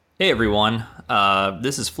Hey everyone,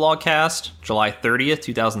 this is Flogcast, July 30th,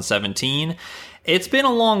 2017. It's been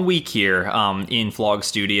a long week here in Flog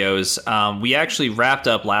Studios. We actually wrapped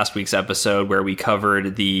up last week's episode where we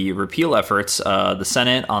covered the repeal efforts, the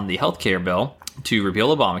Senate on the healthcare bill to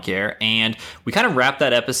repeal Obamacare, and we kind of wrapped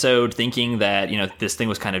that episode thinking that, this thing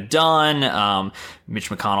was kind of done. Mitch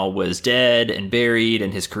McConnell was dead and buried,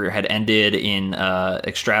 and his career had ended in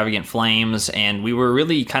extravagant flames, and we were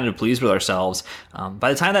really kind of pleased with ourselves.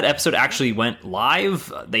 By the time that episode actually went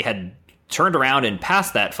live, they had turned around and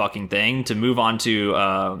passed that fucking thing to move on to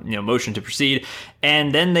motion to proceed,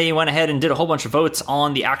 and then they went ahead and did a whole bunch of votes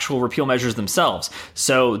on the actual repeal measures themselves.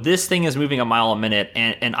 So this thing is moving a mile a minute,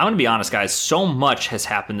 and I'm gonna be honest, guys, so much has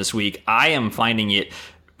happened this week. I am finding it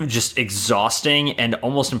just exhausting and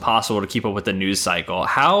almost impossible to keep up with the news cycle.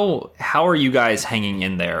 How are you guys hanging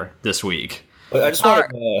in there this week? I just want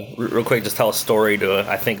to real quick just tell a story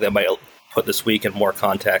I think that might put this week in more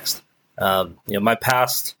context. My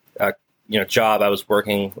past job, I was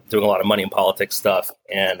doing a lot of money and politics stuff,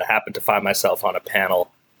 and I happened to find myself on a panel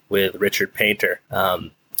with Richard Painter,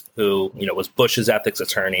 who was Bush's ethics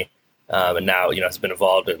attorney, and now has been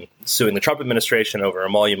involved in suing the Trump administration over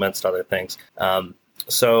emoluments and other things.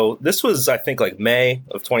 So this was, I think, like May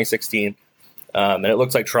of 2016, and it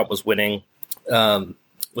looks like Trump was winning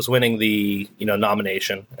the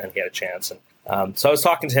nomination, and he had a chance. And so I was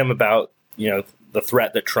talking to him about the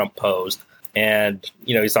threat that Trump posed. And,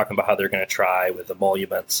 he's talking about how they're going to try with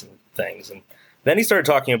emoluments and things. And then he started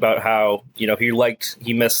talking about how, he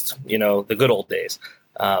missed, the good old days.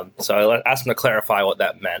 So I asked him to clarify what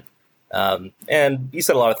that meant. And he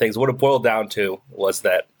said a lot of things. What it boiled down to was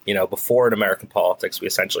that, before in American politics, we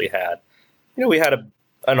essentially had, we had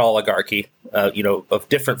an oligarchy, of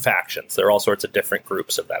different factions. There are all sorts of different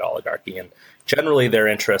groups of that oligarchy. And generally their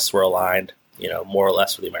interests were aligned, more or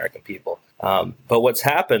less with the American people. But what's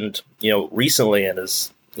happened, recently and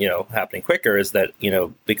is, happening quicker is that,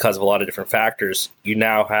 because of a lot of different factors, you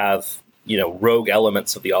now have, rogue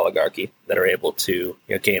elements of the oligarchy that are able to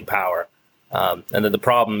gain power. And then the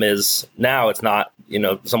problem is now it's not,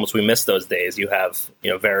 it's almost we miss those days. You have,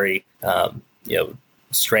 very,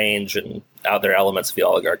 strange and out there elements of the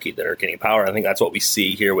oligarchy that are gaining power. I think that's what we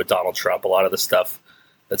see here with Donald Trump. A lot of the stuff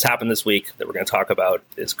that's happened this week that we're going to talk about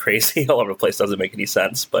is crazy. All over the place, doesn't make any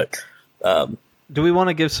sense, but do we want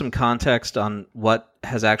to give some context on what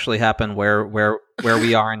has actually happened, where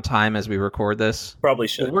we are in time as we record this? Probably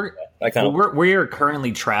should. We are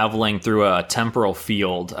currently traveling through a temporal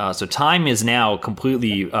field, so time is now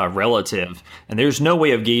completely relative, and there's no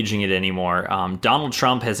way of gauging it anymore. Donald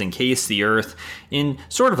Trump has encased the Earth in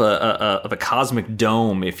sort of a cosmic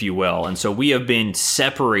dome, if you will, and so we have been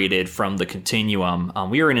separated from the continuum.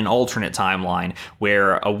 We are in an alternate timeline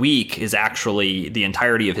where a week is actually the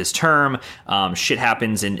entirety of his term. Shit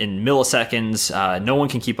happens in milliseconds. No one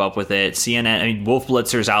can keep up with it. CNN, Wolf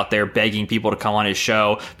Blitzer's out there begging people to come on his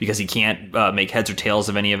show because he can't make heads or tails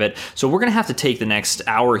of any of it. So we're gonna have to take the next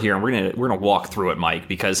hour here, and we're gonna walk through it, Mike,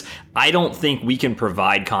 because I don't think we can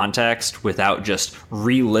provide context without just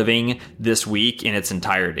reliving this week in its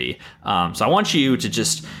entirety. So I want you to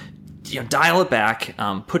just dial it back,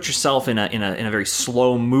 put yourself in a very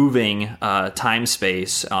slow moving time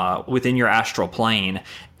space within your astral plane,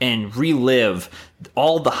 and relive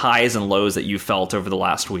all the highs and lows that you felt over the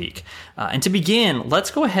last week. And to begin, let's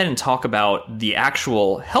go ahead and talk about the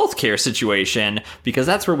actual healthcare situation, because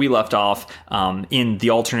that's where we left off in the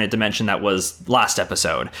alternate dimension that was last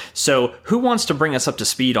episode. So who wants to bring us up to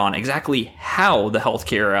speed on exactly how the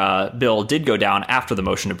healthcare bill did go down after the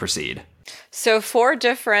motion to proceed? So 4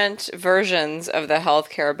 different versions of the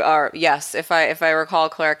healthcare bill, yes, if I recall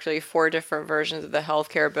correctly, 4 different versions of the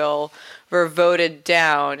healthcare bill were voted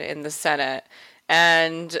down in the Senate.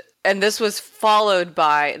 And this was followed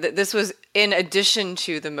by, this was in addition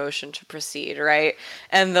to the motion to proceed, right?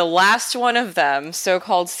 And the last one of them,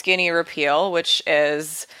 so-called skinny repeal, which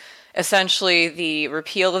is essentially the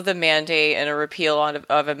repeal of the mandate and a repeal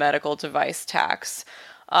of a medical device tax,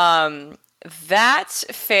 that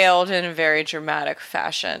failed in a very dramatic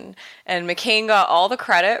fashion. And McCain got all the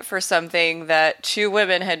credit for something that 2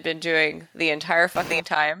 women had been doing the entire fucking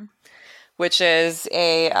time, which is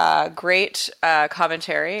a great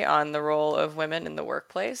commentary on the role of women in the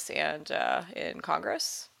workplace and in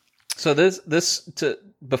Congress. So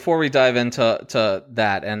before we dive into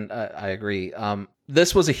that, and I agree,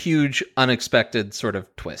 this was a huge unexpected sort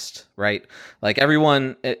of twist, right? Like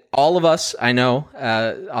everyone, all of us I know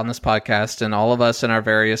on this podcast, and all of us in our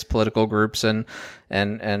various political groups and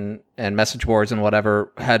message boards and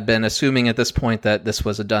whatever had been assuming at this point that this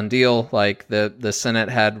was a done deal. Like the Senate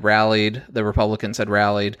had rallied, the Republicans had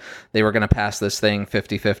rallied, they were going to pass this thing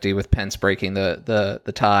 50-50 with Pence breaking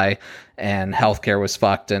the tie, and healthcare was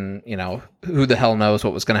fucked. And who the hell knows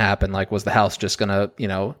what was going to happen? Like, was the House just going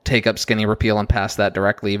to take up skinny repeal and pass that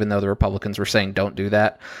directly, even though the Republicans were saying don't do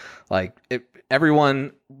that? Like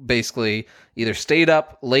everyone basically either stayed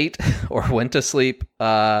up late or went to sleep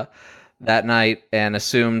that night and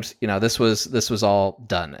assumed, this was all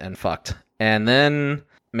done and fucked. And then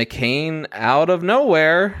McCain, out of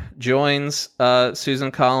nowhere, joins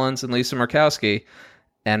Susan Collins and Lisa Murkowski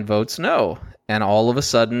and votes no. And all of a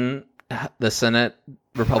sudden, the Senate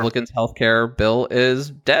Republicans' healthcare bill is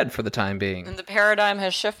dead for the time being. And the paradigm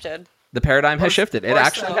has shifted. The paradigm has shifted. It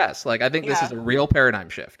actually has. Like, I think this is a real paradigm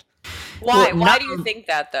shift. Why? Why do you think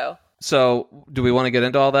that, though? So, do we want to get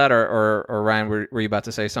into all that, or Ryan, were you about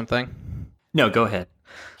to say something? No, go ahead.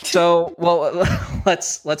 So, well,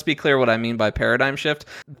 let's be clear what I mean by paradigm shift.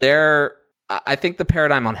 I think the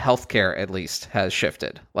paradigm on healthcare, at least, has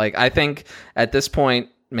shifted. Like, I think at this point,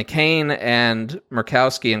 McCain and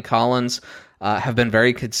Murkowski and Collins have been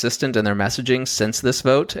very consistent in their messaging since this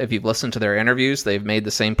vote. If you've listened to their interviews, they've made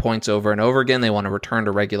the same points over and over again. They want to return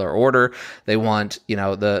to regular order. They want,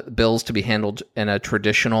 the bills to be handled in a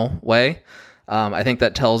traditional way. I think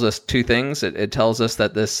that tells us two things. It tells us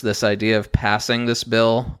that this idea of passing this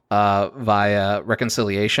bill via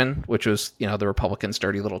reconciliation, which was, the Republicans'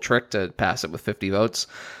 dirty little trick to pass it with 50 votes,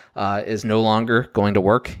 is no longer going to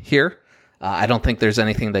work here. I don't think there's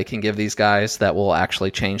anything they can give these guys that will actually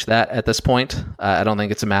change that at this point. I don't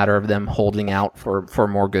think it's a matter of them holding out for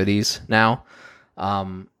more goodies now.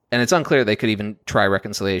 And it's unclear they could even try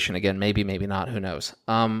reconciliation again. Maybe not. Who knows?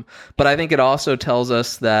 But I think it also tells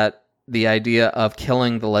us that the idea of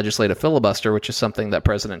killing the legislative filibuster, which is something that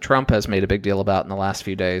President Trump has made a big deal about in the last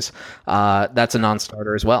few days, that's a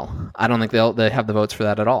non-starter as well. I don't think they have the votes for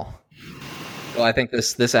that at all. So I think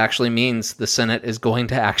this actually means the Senate is going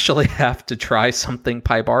to actually have to try something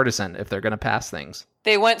bipartisan if they're going to pass things.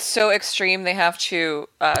 They went so extreme they have to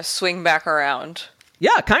swing back around.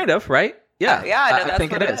 Yeah, kind of, right? Yeah, I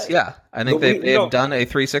think it is. Yeah, I think they've done a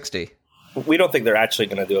 360. We don't think they're actually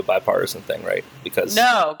going to do a bipartisan thing, right? Because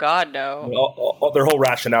no, God, no. Their whole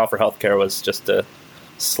rationale for healthcare was just to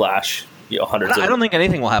slash hundreds. I don't think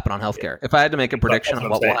anything will happen on healthcare. If I had to make a prediction on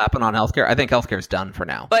what will happen on healthcare, I think healthcare is done for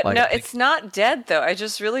now. But no, it's not dead though. I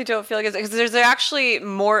just really don't feel like it's because there's actually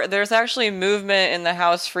movement in the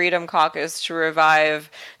House Freedom Caucus to revive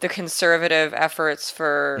the conservative efforts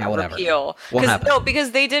for repeal.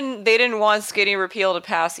 Because they didn't want skinny repeal to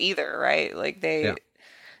pass either, right? Like they. Yeah.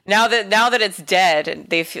 Now that it's dead,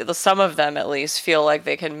 they feel, some of them at least feel like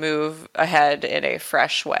they can move ahead in a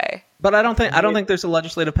fresh way. But I don't think there's a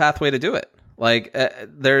legislative pathway to do it. Like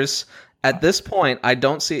there's at this point, I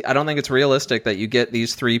don't think it's realistic that you get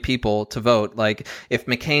these three people to vote. Like if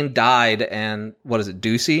McCain died and what is it,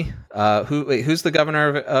 Ducey? Who's the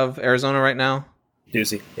governor of Arizona right now?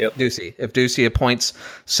 Ducey. Yep. Ducey. If Ducey appoints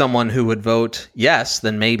someone who would vote yes,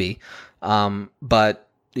 then maybe. But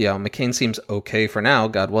McCain seems okay for now,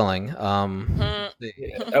 God willing.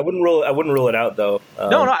 I wouldn't rule it out though.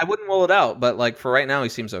 No, I wouldn't rule it out. But like for right now, he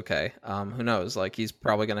seems okay. Who knows? Like he's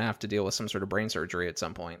probably going to have to deal with some sort of brain surgery at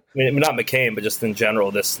some point. I mean, not McCain, but just in general,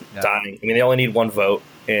 this dying. I mean, they only need one vote,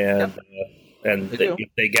 and if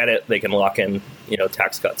they get it, they can lock in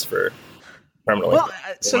tax cuts for permanently. Well,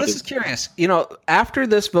 so this is curious. After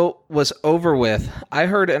this vote was over with, I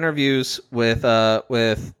heard interviews with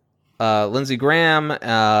Lindsey Graham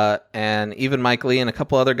and even Mike Lee and a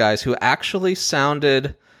couple other guys who actually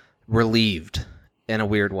sounded relieved in a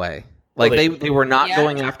weird way. Like they were not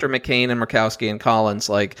going after McCain and Murkowski and Collins,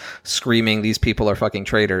 like screaming, "These people are fucking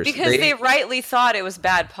traitors." Because they rightly thought it was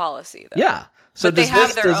bad policy. Though. Yeah. So does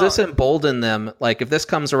this embolden them? Like if this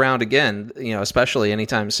comes around again, especially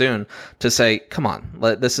anytime soon, to say, "Come on,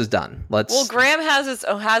 this is done." Well, Graham has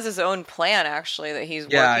his own plan actually that he's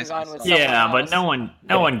working on with. But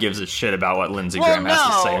no one gives a shit about what Lindsey Graham has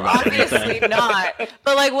to say about obviously anything. Not.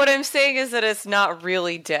 But like what I'm saying is that it's not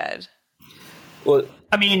really dead. Well,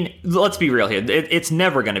 I mean, let's be real here. It's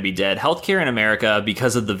never going to be dead. Healthcare in America,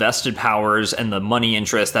 because of the vested powers and the money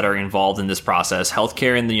interests that are involved in this process,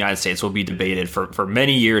 healthcare in the United States will be debated for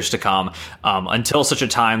many years to come, until such a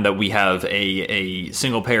time that we have a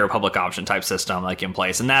single payer public option type system like in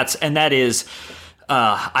place, and that is.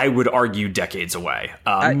 I would argue decades away.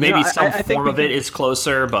 Maybe some form of it is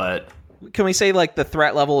closer, but can we say like the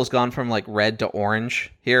threat level has gone from like red to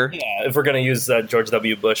orange here? Yeah, if we're gonna use George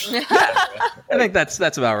W. Bush, I think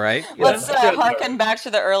that's about right. Let's harken back to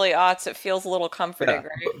the early aughts. It feels a little comforting,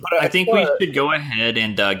 right? I think we should go ahead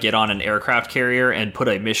and get on an aircraft carrier and put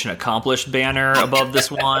a mission accomplished banner above this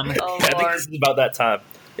one. Oh, I think this is about that time.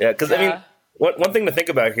 Yeah, because I mean, one thing to think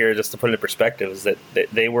about here, just to put it in perspective, is that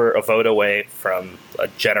they were a vote away from a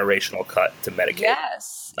generational cut to Medicaid.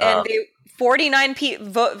 Yes, and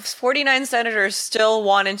 49 senators still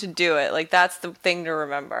wanted to do it. Like, that's the thing to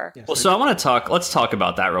remember. Well, so let's talk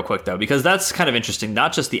about that real quick, though, because that's kind of interesting,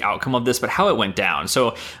 not just the outcome of this, but how it went down.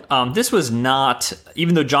 So this was not,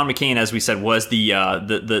 even though John McCain, as we said, was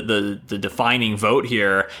the defining vote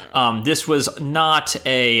here, this was not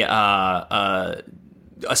a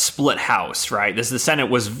split house, right? The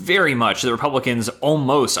Senate was very much, the Republicans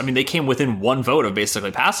almost, I mean, they came within one vote of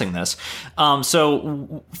basically passing this.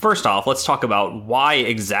 So first off, let's talk about why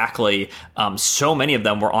exactly so many of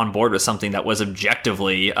them were on board with something that was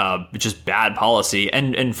objectively just bad policy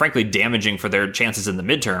and frankly damaging for their chances in the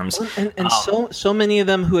midterms. And so many of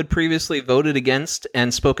them who had previously voted against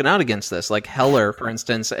and spoken out against this, like Heller, for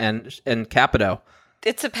instance, and Capito.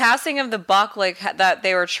 It's a passing of the buck, like that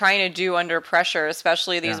they were trying to do under pressure,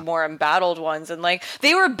 especially these more embattled ones. And like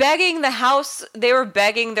they were begging their House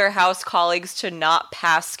colleagues to not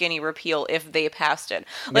pass skinny repeal if they passed it.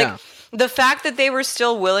 Like the fact that they were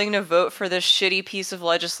still willing to vote for this shitty piece of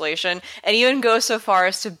legislation and even go so far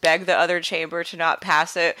as to beg the other chamber to not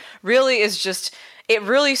pass it really is just, it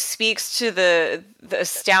really speaks to the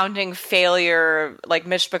astounding failure, like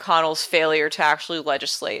Mitch McConnell's failure to actually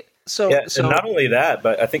legislate. So and not only that,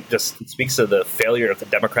 but I think just speaks to the failure of the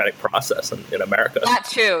democratic process in America. That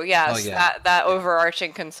too, yes. That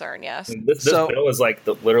overarching concern, yes. And this bill is like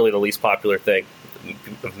literally the least popular thing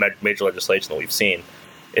of major legislation that we've seen.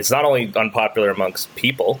 It's not only unpopular amongst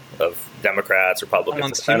people of Democrats, Republicans,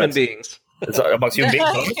 amongst human beings. It's amongst human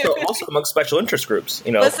beings, but also amongst special interest groups.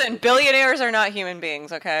 You know, listen, billionaires are not human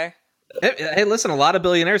beings, okay? Hey, listen, a lot of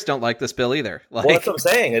billionaires don't like this bill either. Well, that's what I'm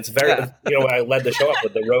saying. It's very, I led the show up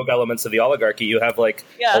with the rogue elements of the oligarchy. You have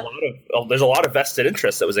there's a lot of vested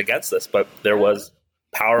interest that was against this, but there was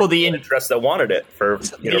powerful interest that wanted it for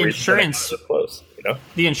the insurance. Close.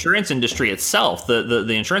 The insurance industry itself,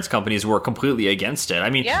 the insurance companies were completely against it.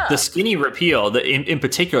 I mean, the skinny repeal, in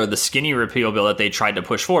particular, the skinny repeal bill that they tried to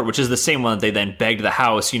push forward, which is the same one that they then begged the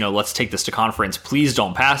House, let's take this to conference. Please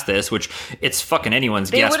don't pass this, which it's fucking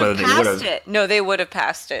anyone's guess whether they would have. No, they would have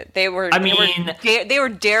passed it. They were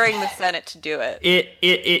daring the Senate to do it.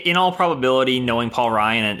 It in all probability, knowing Paul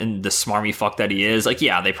Ryan and the smarmy fuck that he is,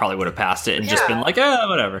 they probably would have passed it and just been like,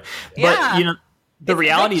 whatever. But, the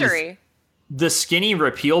reality is, the skinny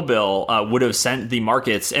repeal bill would have sent the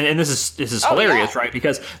markets, and this is hilarious, right?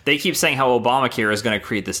 Because they keep saying how Obamacare is going to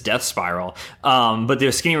create this death spiral, but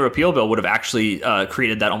the skinny repeal bill would have actually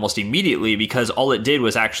created that almost immediately, because all it did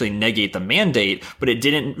was actually negate the mandate, but it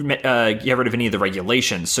didn't get rid of any of the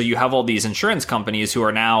regulations. So you have all these insurance companies who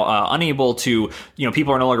are now unable to,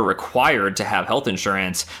 people are no longer required to have health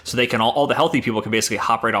insurance, so they can all the healthy people can basically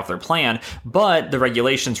hop right off their plan, but the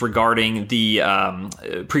regulations regarding the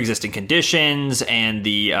pre-existing condition and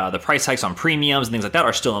the price hikes on premiums and things like that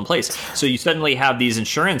are still in place. So you suddenly have these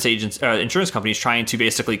insurance companies trying to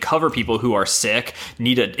basically cover people who are sick,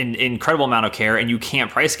 need an incredible amount of care, and you can't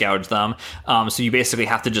price gouge them. So you basically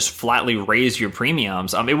have to just flatly raise your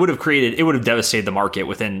premiums. It would have devastated the market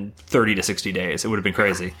within 30 to 60 days. It would have been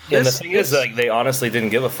crazy. And the thing is, they honestly didn't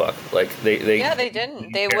give a fuck. They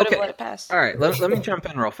didn't. They would have let it pass. All right, let me jump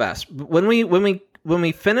in real fast. When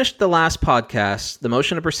we finished the last podcast, the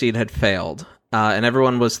motion to proceed had failed, and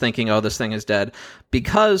everyone was thinking, "Oh, this thing is dead,"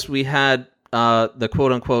 because we had the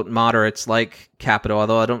quote-unquote moderates like Capito,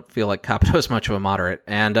 although I don't feel like Capito is much of a moderate,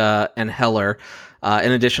 and Heller,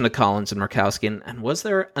 in addition to Collins and Murkowski. And was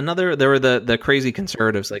there another? There were the crazy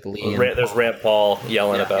conservatives like Lee. There's Rand Paul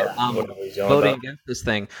yelling about voting against this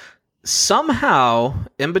thing. Somehow,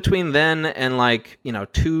 in between then and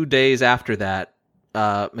 2 days after that,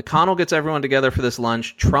 McConnell gets everyone together for this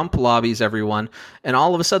lunch. Trump lobbies everyone, and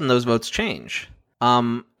all of a sudden those votes change.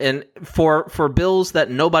 And for bills that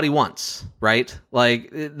nobody wants, right? Like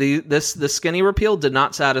the skinny repeal did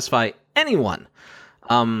not satisfy anyone.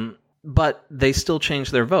 But they still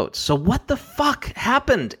changed their votes. So what the fuck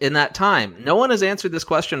happened in that time? No one has answered this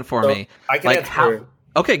question for me. I can answer.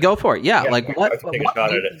 Okay, go for it. Yeah, what take a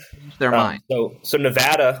shot at it. Changed their mind? So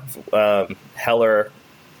Nevada, Heller.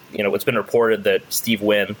 It's been reported that Steve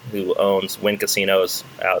Wynn, who owns Wynn Casinos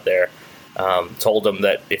out there, told him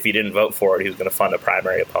that if he didn't vote for it, he was going to fund a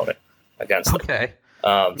primary opponent against him. Okay.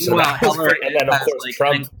 And then, of course,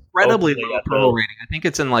 Trump incredibly openly low at approval rating. I think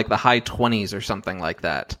it's in like the high 20s or something like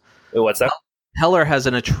that. What's that? Heller has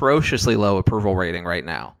an atrociously low approval rating right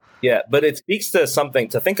now. Yeah, but it speaks to something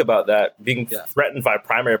to think about, that being threatened by a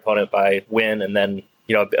primary opponent by Wynne, and then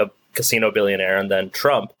a casino billionaire, and then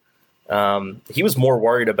Trump. He was more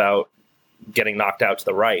worried about getting knocked out to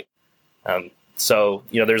the right. So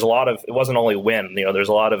there's a lot of, it wasn't only Wynne. There's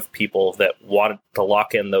a lot of people that wanted to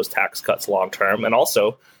lock in those tax cuts long term, and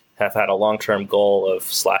also have had a long term goal of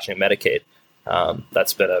slashing Medicaid.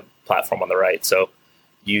 That's been a platform on the right. So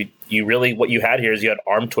you really, what you had here is you had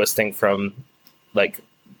arm twisting from like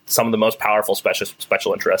some of the most powerful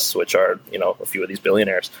special interests, which are a few of these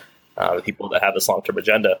billionaires, people that have this long term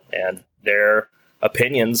agenda, and their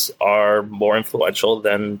opinions are more influential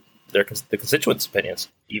than the constituents' opinions,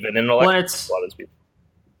 even in elections. A lot of these people.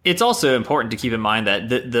 It's also important to keep in mind that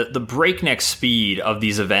the breakneck speed of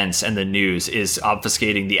these events and the news is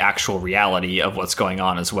obfuscating the actual reality of what's going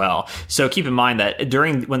on as well. So keep in mind that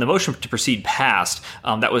when the motion to proceed passed,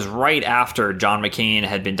 that was right after John McCain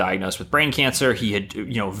had been diagnosed with brain cancer. He had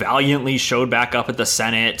valiantly showed back up at the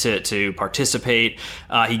Senate to participate.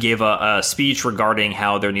 He gave a speech regarding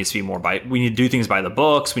how there needs to be more we need to do things by the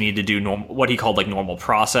books. We need to do what he called like normal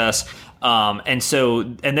process. And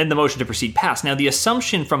then the motion to proceed passed. Now, the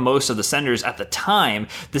assumption from most of the senators at the time,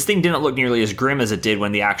 this thing didn't look nearly as grim as it did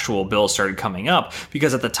when the actual bill started coming up,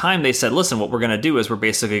 because at the time they said, listen, what we're going to do is we're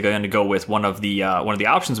basically going to go with one of the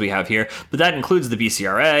options we have here, but that includes the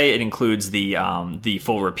BCRA, it includes the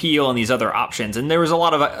full repeal and these other options. And there was a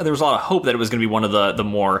lot of hope that it was going to be one of the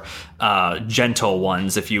more gentle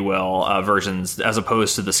ones, if you will, versions, as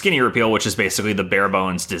opposed to the skinny repeal, which is basically the bare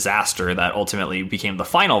bones disaster that ultimately became the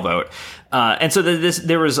final vote. And so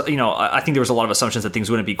there was, I think there was a lot of assumptions that things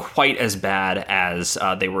wouldn't be quite as bad as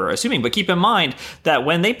they were assuming. But keep in mind that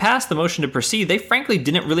when they passed the motion to proceed, they frankly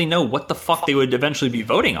didn't really know what the fuck they would eventually be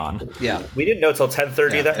voting on. Yeah, we didn't know till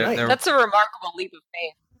 10:30 that night. That's a remarkable leap of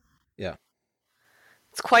faith. Yeah.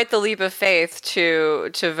 It's quite the leap of faith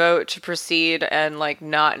to vote to proceed and like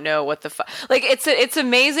not know what the fuck. Like it's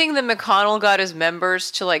amazing that McConnell got his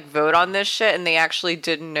members to like vote on this shit and they actually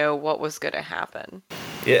didn't know what was going to happen.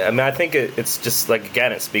 Yeah, I mean, I think it's just like,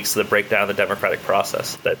 again, it speaks to the breakdown of the democratic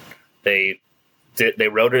process, that they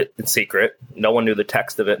wrote it in secret. No one knew the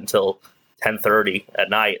text of it until 10:30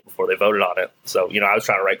 at night before they voted on it. So I was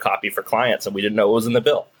trying to write copy for clients and we didn't know what was in the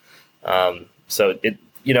bill. So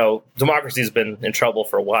democracy's been in trouble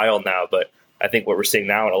for a while now, but I think what we're seeing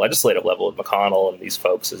now at a legislative level with McConnell and these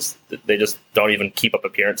folks is that they just don't even keep up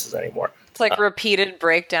appearances anymore. It's like repeated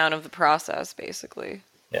breakdown of the process, basically.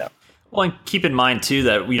 Yeah. Well, and keep in mind, too,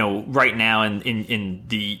 that, right now in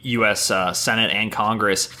the U.S. Senate and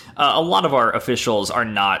Congress, a lot of our officials are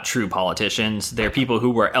not true politicians. They're people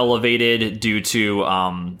who were elevated due to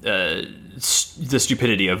the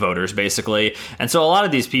stupidity of voters, basically. And so a lot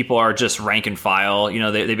of these people are just rank and file.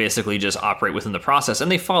 They basically just operate within the process,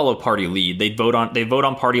 and they follow party lead. They vote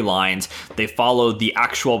on party lines. They follow the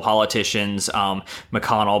actual politicians,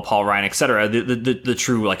 McConnell, Paul Ryan, etc. The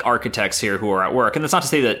true like architects here who are at work. And that's not to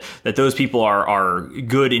say that those people are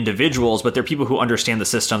good individuals, but they're people who understand the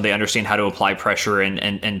system. They understand how to apply pressure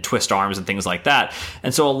and twist arms and things like that.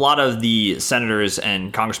 And so a lot of the senators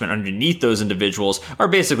and congressmen underneath those individuals are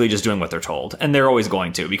basically just doing what they're told. And they're always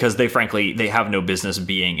going to, because they have no business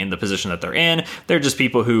being in the position that they're in. They're just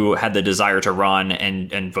people who had the desire to run,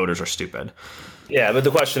 and voters are stupid. Yeah, but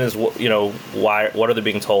the question is, why? What are they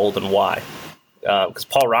being told and why? Because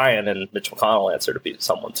Paul Ryan and Mitch McConnell answer to be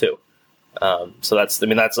someone too. So that's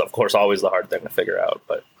of course always the hard thing to figure out.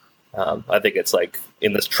 But I think it's like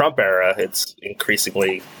in this Trump era, it's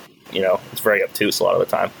increasingly, it's very obtuse a lot of the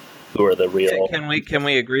time. Who are the real? Can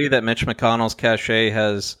we agree that Mitch McConnell's cachet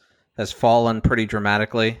has fallen pretty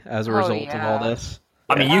dramatically as a result of all this?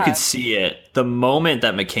 I mean, you could see it. The moment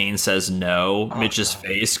that McCain says no, Mitch's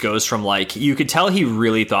face goes from like, you could tell he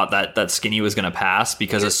really thought that Skinny was going to pass,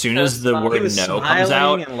 because as soon as the word no comes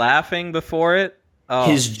out and laughing before it,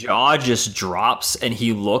 his jaw just drops and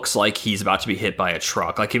he looks like he's about to be hit by a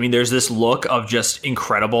truck. Like, I mean, there's this look of just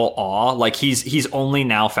incredible awe. Like he's only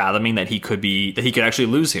now fathoming that he could actually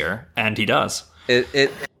lose here, and he does.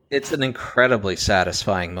 It's an incredibly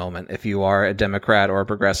satisfying moment if you are a Democrat or a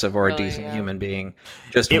progressive or a decent human being.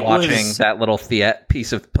 Just watching that little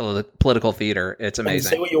piece of political theater, it's amazing.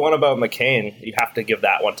 And say what you want about McCain, you have to give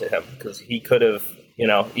that one to him, because he could have,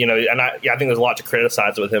 and I think there's a lot to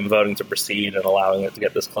criticize with him voting to proceed and allowing it to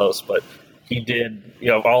get this close, but he did,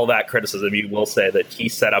 all that criticism, you will say that he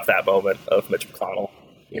set up that moment of Mitch McConnell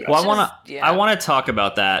Well, I want to talk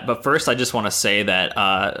about that, but first I just want to say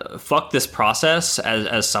that fuck this process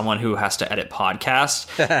as someone who has to edit podcasts,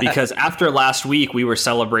 because after last week we were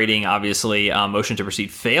celebrating obviously motion to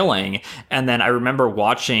proceed failing, and then I remember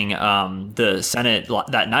watching the Senate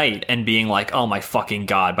that night and being like, oh my fucking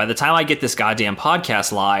god, by the time I get this goddamn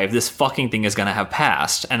podcast live, this fucking thing is gonna have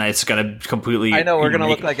passed, and it's gonna completely. I know we're gonna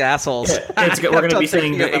look like assholes. We're gonna be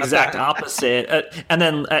saying the exact opposite, and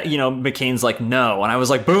then McCain's like no, and I was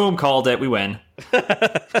like, boom, called it, we win.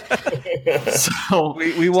 So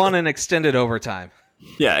we won in extended overtime.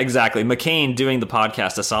 Yeah, exactly. McCain doing the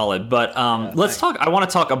podcast a solid. But let's talk. I want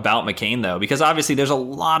to talk about McCain, though, because obviously there's a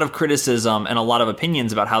lot of criticism and a lot of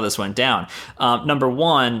opinions about how this went down. Number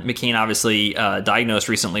one, McCain obviously diagnosed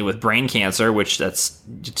recently with brain cancer, which that's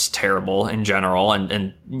just terrible in general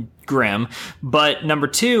and grim. But number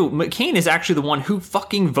two, McCain is actually the one who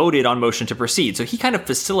fucking voted on motion to proceed. So he kind of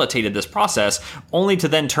facilitated this process only to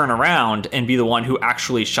then turn around and be the one who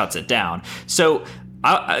actually shuts it down. So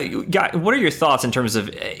what are your thoughts in terms of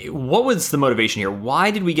what was the motivation here? Why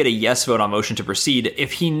did we get a yes vote on motion to proceed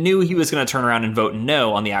if he knew he was going to turn around and vote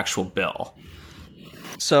no on the actual bill?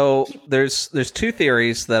 So there's two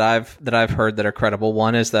theories that I've heard that are credible.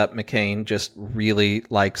 One is that McCain just really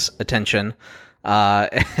likes attention.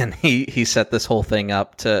 And he set this whole thing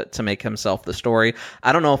up to make himself the story.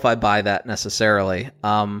 I don't know if I buy that necessarily.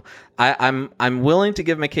 I'm willing to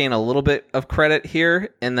give McCain a little bit of credit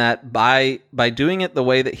here in that by doing it the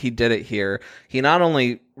way that he did it here, he not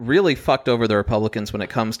only really fucked over the Republicans when it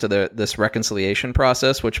comes to this reconciliation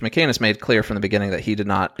process, which McCain has made clear from the beginning that he did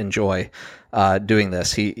not enjoy doing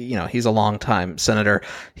this. He's a longtime senator.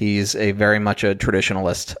 He's very much a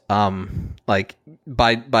traditionalist. Like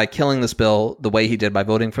by killing this bill the way he did, by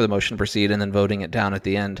voting for the motion to proceed and then voting it down at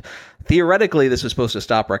the end, theoretically this was supposed to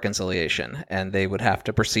stop reconciliation and they would have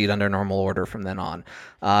to proceed under normal order from then on.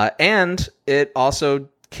 And it also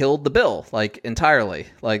killed the bill entirely.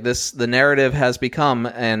 The narrative has become,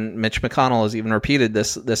 and Mitch McConnell has even repeated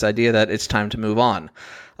this idea that it's time to move on.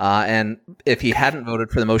 And if he hadn't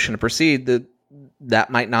voted for the motion to proceed, that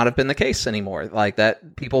might not have been the case anymore.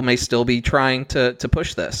 That people may still be trying to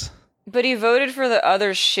push this. But he voted for the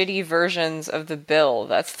other shitty versions of the bill.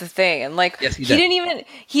 That's the thing. And yes, he didn't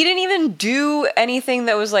even do anything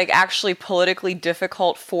that was actually politically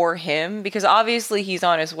difficult for him, because obviously he's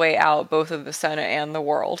on his way out, both of the Senate and the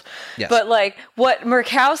world. Yes. But what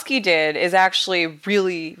Murkowski did is actually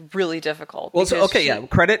really, really difficult. Well,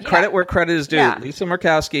 credit where credit is due. Yeah. Lisa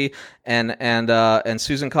Murkowski and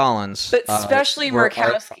Susan Collins. But especially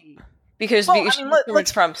Murkowski. Because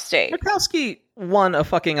she's from state. Murkowski won a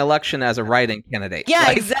fucking election as a write-in candidate.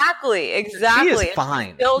 Yeah, exactly. She is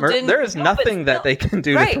fine. There is nothing that they can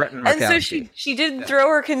do to threaten Murkowski. And so she didn't throw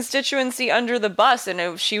her constituency under the bus,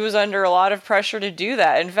 and she was under a lot of pressure to do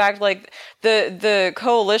that. In fact, the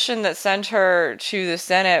coalition that sent her to the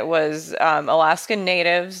Senate was Alaskan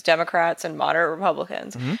Natives, Democrats, and moderate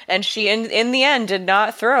Republicans. Mm-hmm. And she, in the end, did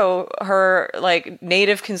not throw her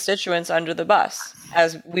Native constituents under the bus,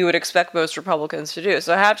 as we would expect most Republicans to do.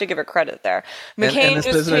 So I have to give her credit there. McCain and this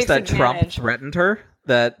just business that advantage. Trump threatened her.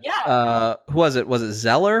 Who was it? Was it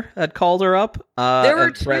Zeller had called her up? There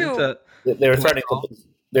were two. They were threatening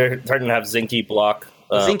to have Zinke block.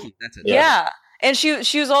 Zinke, that's it. Yeah. And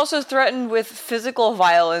she was also threatened with physical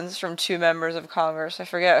violence from two members of Congress. I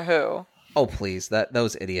forget who. Oh, please.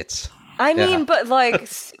 Those idiots. I mean, but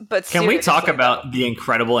can we talk about the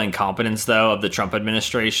incredible incompetence, though, of the Trump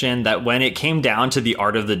administration? That when it came down to the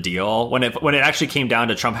art of the deal, when it actually came down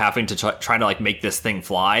to Trump having to try to make this thing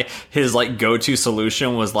fly, his go-to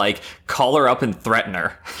solution was call her up and threaten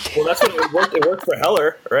her. Well, that's what it worked. It worked for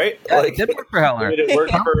Heller, right? Yeah, it did work for Heller. It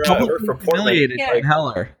worked for Portland.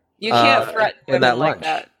 Heller. You can't threaten women like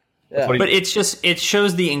that. Yeah. But it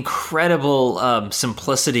shows the incredible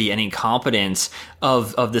simplicity and incompetence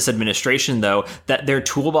of this administration, though, that their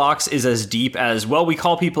toolbox is as deep as, well, we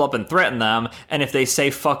call people up and threaten them, and if they say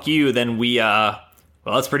fuck you, then we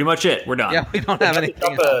that's pretty much it. We're done. Yeah, we don't have anything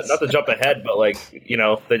else. Not to jump ahead, but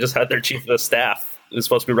they just had their chief of staff who's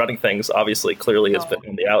supposed to be running things. Obviously, clearly has been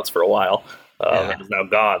in the outs for a while. And is now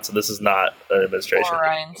gone. So this is not an administration.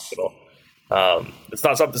 It's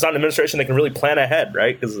not an administration that can really plan ahead,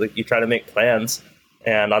 right? Because you try to make plans,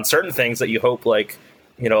 and on certain things that you hope,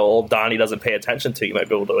 old Donnie doesn't pay attention to, you might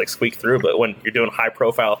be able to squeak through. But when you're doing high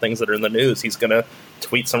profile things that are in the news, he's gonna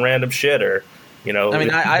tweet some random shit or You know, I mean,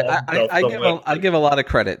 I give a lot of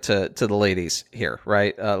credit to the ladies here,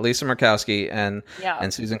 right? Lisa Murkowski and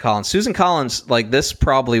Susan Collins. Susan Collins, like, this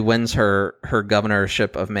probably wins her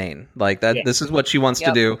governorship of Maine. Like that, this is what she wants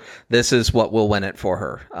to do. This is what will win it for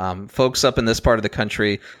her. Folks up in this part of the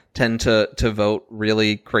country tend to vote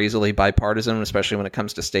really crazily bipartisan, especially when it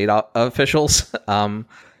comes to state officials.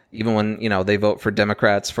 Even when they vote for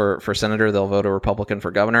Democrats for senator, they'll vote a Republican for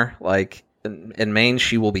governor. Like. In Maine,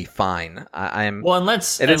 she will be fine. I am. Well, and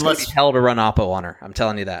let's be hell to run Oppo on her. I'm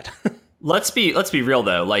telling you that. Let's be real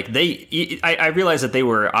though. Like I realize that they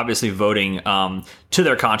were obviously voting to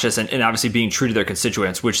their conscience and obviously being true to their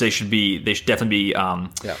constituents, which they should definitely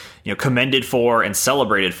be commended for and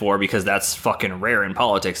celebrated for, because that's fucking rare in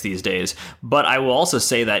politics these days. But I will also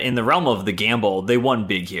say that in the realm of the gamble, they won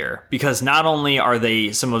big here, because not only are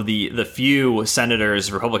they some of the few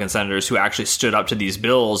senators, Republican senators, who actually stood up to these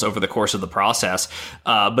bills over the course of the process,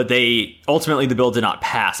 but ultimately the bill did not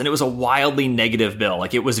pass, and it was a wildly negative bill.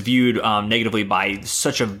 Like, it was viewed negatively by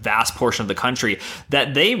such a vast portion of the country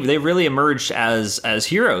that they really emerged as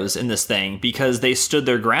heroes in this thing, because they stood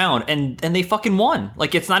their ground and they fucking won.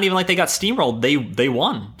 Like, it's not even like they got steamrolled. They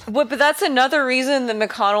won. But that's another reason that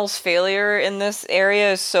McConnell's failure in this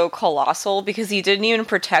area is so colossal, because he didn't even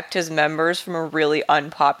protect his members from a really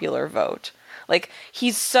unpopular vote. Like,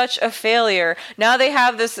 he's such a failure. Now they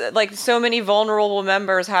have this, like, so many vulnerable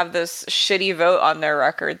members have this shitty vote on their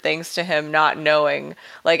record thanks to him not knowing,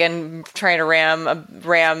 like, and trying to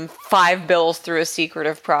ram 5 bills through a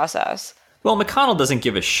secretive process. Well, McConnell doesn't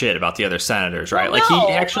give a shit about the other senators, right? Well,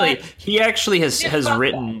 he actually has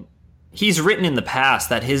written. He's written in the past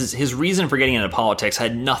that his reason for getting into politics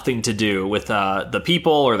had nothing to do with the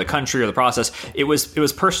people or the country or the process. It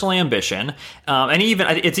was personal ambition, and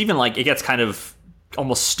it's even like it gets kind of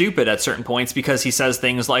almost stupid at certain points, because he says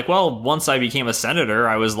things like, well, once I became a senator,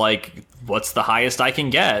 I was like, what's the highest I can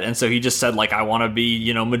get? And so he just said, like, I want to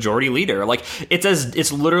be, majority leader. Like,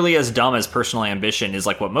 it's literally as dumb as personal ambition is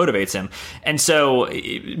like what motivates him. And so,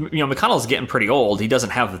 McConnell's getting pretty old. He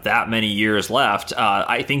doesn't have that many years left.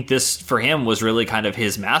 I think this for him was really kind of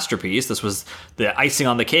his masterpiece. This was the icing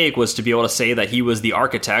on the cake, was to be able to say that he was the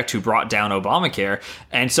architect who brought down Obamacare.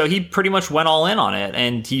 And so he pretty much went all in on it.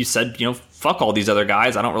 And he said, fuck all these other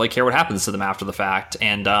guys. I don't really care what happens to them after the fact.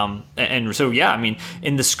 And so, yeah, I mean,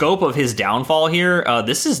 in the scope of his downfall here,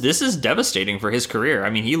 this is devastating for his career. I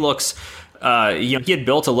mean, he looks, he had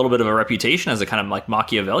built a little bit of a reputation as a kind of like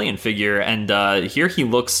Machiavellian figure. And here he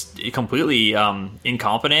looks completely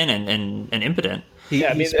incompetent and impotent.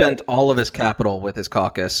 He spent all of his capital with his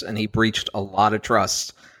caucus, and he breached a lot of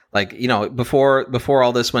trust. Like, before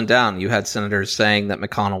all this went down, you had senators saying that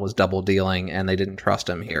McConnell was double dealing and they didn't trust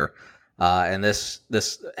him here. And this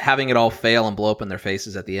having it all fail and blow up in their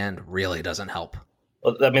faces at the end really doesn't help.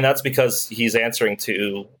 Well, I mean, that's because he's answering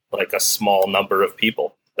to like a small number of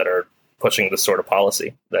people that are pushing this sort of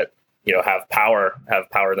policy that, have power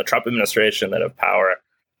in the Trump administration, that have power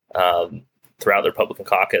throughout the Republican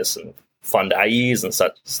caucus and fund IEs and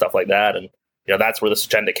such stuff like that. And, that's where this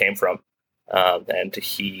agenda came from. And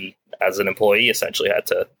he, as an employee, essentially had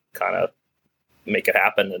to kind of make it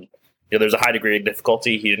happen. And, there's a high degree of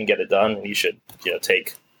difficulty. He didn't get it done, and he should,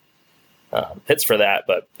 take hits for that.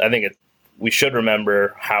 But I think we should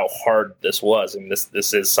remember how hard this was. I mean,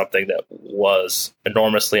 this is something that was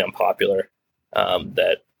enormously unpopular.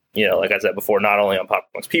 That, like I said before, not only unpopular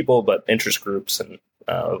amongst people, but interest groups and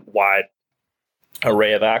wide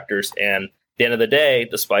array of actors. And at the end of the day,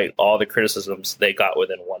 despite all the criticisms, they got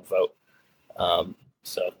within 1 vote.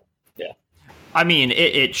 So, yeah. I mean,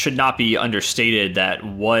 it should not be understated that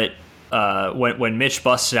when Mitch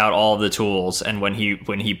busted out all of the tools and when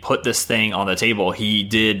he put this thing on the table, he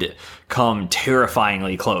did come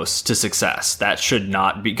terrifyingly close to success. That should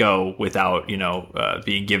not go without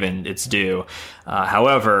being given its due.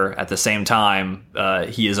 However, at the same time,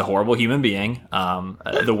 he is a horrible human being.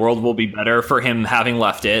 The world will be better for him having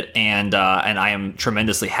left it, and I am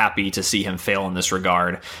tremendously happy to see him fail in this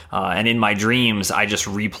regard. And in my dreams, I just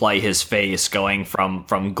replay his face going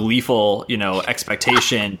from gleeful,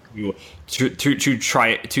 expectation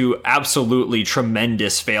to absolutely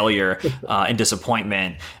tremendous failure and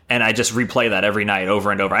disappointment. And I just replay that every night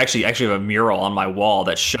over and over. I actually have a mural on my wall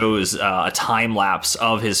that shows a time lapse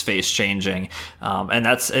of his face changing. And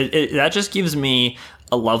that just gives me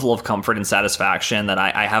a level of comfort and satisfaction that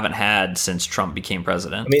I haven't had since Trump became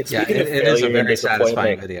president. I mean, it is a very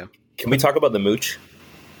satisfying video. Can we talk about the mooch?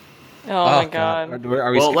 Oh my God.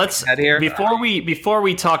 Are we Well, skipping let's ahead here? before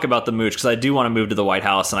we talk about the mooch, because I do want to move to the White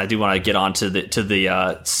House and I do want to get on to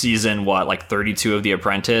the season 32 of The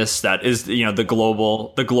Apprentice. That is the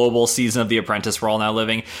global season of The Apprentice we're all now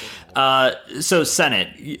living. So Senate,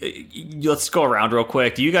 let's go around real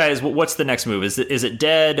quick. Do you guys, what's the next move? Is it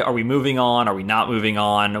dead? Are we moving on? Are we not moving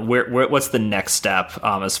on? What's the next step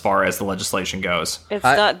as far as the legislation goes? It's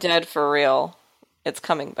not dead for real. It's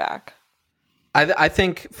coming back. I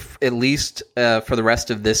think at least for the rest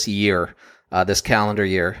of this year, this calendar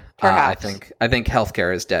year, I think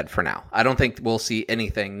healthcare is dead for now. I don't think we'll see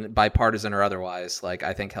anything bipartisan or otherwise. Like,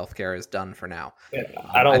 I think healthcare is done for now. Yeah,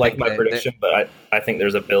 I don't like my prediction, but I think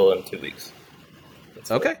there's a bill in 2 weeks.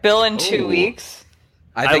 Okay. Bill in 2 weeks?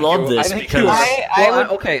 I love this because...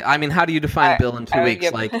 okay, I mean, how do you define bill in 2 weeks?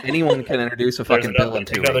 Like, anyone can introduce a fucking bill in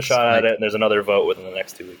 2 weeks. Another shot at it, and there's another vote within the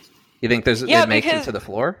next 2 weeks. You think it makes it to the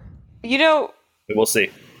floor? We'll see.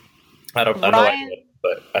 I don't know,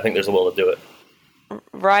 but I think there's a will to do it.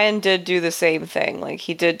 Ryan did do the same thing. Like,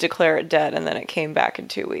 he did declare it dead, and then it came back in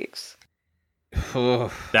 2 weeks.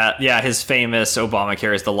 His famous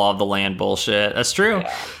Obamacare is the law of the land bullshit. That's true.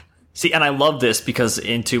 Yeah. See, and I love this because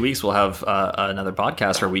in 2 weeks we'll have another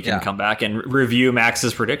podcast where we can come back and review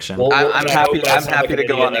Max's prediction. I'm happy to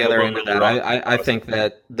go on the other end of that. I think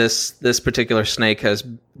that this particular snake has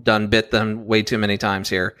bit them way too many times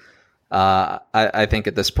here. I think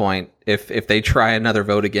at this point, if they try another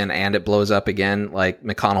vote again and it blows up again, like,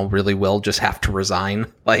 McConnell really will just have to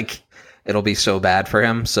resign. Like, it'll be so bad for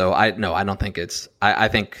him. So I don't think I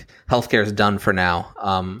think healthcare is done for now.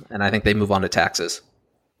 And I think they move on to taxes.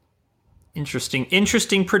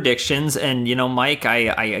 Interesting predictions. And, Mike,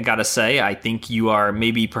 I gotta say, I think you are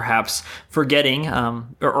maybe perhaps forgetting,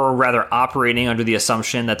 or rather operating under the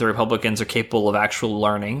assumption that the Republicans are capable of actual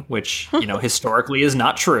learning, which, historically is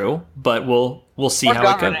not true, but we'll see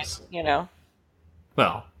how it goes.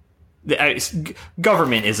 Well,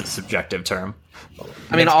 government is a subjective term.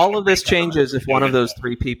 I mean, all of this changes if one of those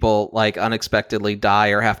three people, like, unexpectedly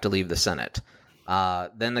die or have to leave the Senate.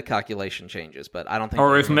 Then the calculation changes, but I don't think.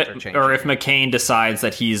 Or if McCain decides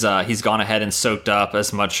that he's gone ahead and soaked up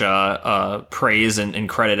as much praise and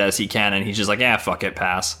credit as he can, and he's just like, fuck it,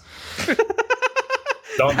 pass.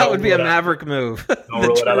 That would be a maverick move. The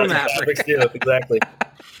true maverick. Exactly.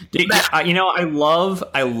 I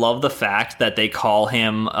love the fact that they call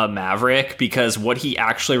him a maverick, because what he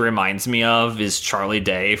actually reminds me of is Charlie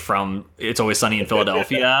Day from It's Always Sunny in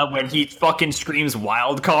Philadelphia when he fucking screams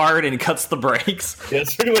wild card and cuts the brakes. Yeah,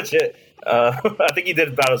 that's pretty much it. I think he did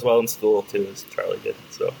about as well in school too as Charlie did.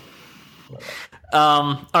 So.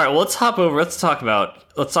 All right, well, let's hop over. Let's talk about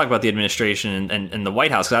the administration and the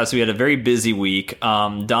White House, because obviously we had a very busy week.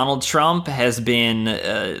 Donald Trump has been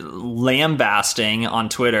lambasting on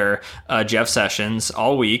Twitter Jeff Sessions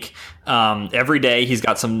all week. Every day he's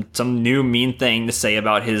got some new mean thing to say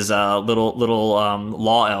about his little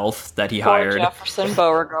law elf that he hired, Jefferson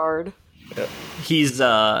Beauregard. Yeah. He's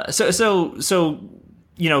so.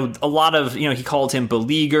 A lot of, he called him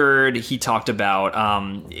beleaguered. He talked about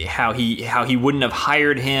how he wouldn't have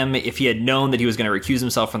hired him if he had known that he was going to recuse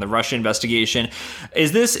himself from the Russia investigation.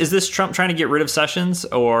 Is this Trump trying to get rid of Sessions,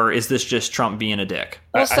 or is this just Trump being a dick?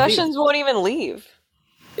 Well, Sessions won't even leave.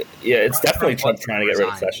 Yeah, it's definitely Trump trying to get rid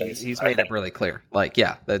of Sessions. He's made it really clear. Like,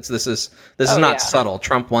 this is not subtle.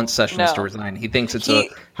 Trump wants Sessions to resign. He thinks it's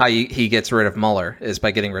how he gets rid of Mueller is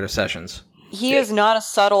by getting rid of Sessions. He is not a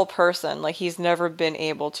subtle person. Like, he's never been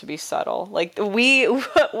able to be subtle. Like,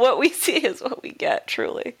 what we see is what we get,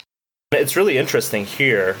 truly. It's really interesting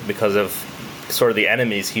here because of sort of the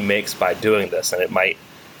enemies he makes by doing this, and it might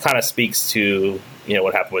kind of speaks to,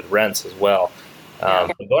 what happened with Rents as well.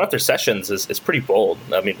 Going after Sessions is pretty bold.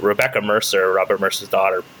 I mean, Rebecca Mercer, Robert Mercer's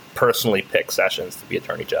daughter, personally picked Sessions to be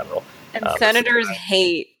Attorney General. And senators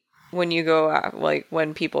hate when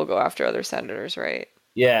when people go after other senators, right?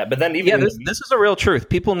 Yeah, but then this is a real truth.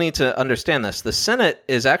 People need to understand this. The Senate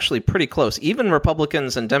is actually pretty close. Even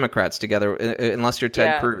Republicans and Democrats together, unless you're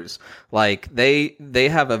Ted Cruz, like they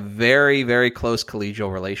have a very, very close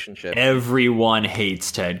collegial relationship. Everyone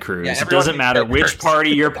hates Ted Cruz. It doesn't matter which party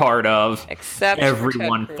you're part of. Except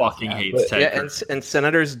everyone fucking hates Ted Cruz. And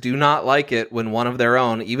senators do not like it when one of their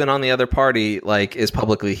own, even on the other party, like is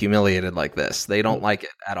publicly humiliated like this. They don't like it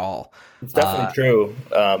at all. It's definitely true,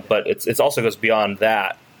 but it's also goes beyond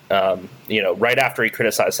that. Right after he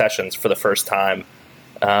criticized Sessions for the first time,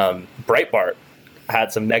 Breitbart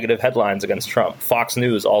had some negative headlines against Trump. Fox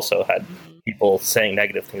News also had people saying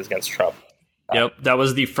negative things against Trump. Yep, that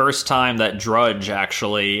was the first time that Drudge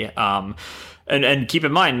actually. And keep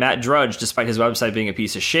in mind, Matt Drudge, despite his website being a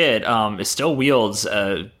piece of shit, still wields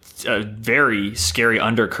a very scary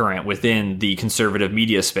undercurrent within the conservative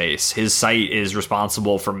media space. His site is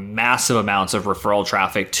responsible for massive amounts of referral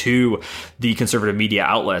traffic to the conservative media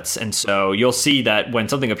outlets. And so you'll see that when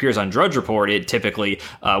something appears on Drudge Report, it typically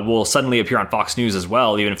will suddenly appear on Fox News as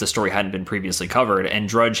well, even if the story hadn't been previously covered. And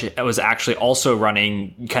Drudge was actually also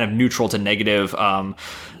running kind of neutral to negative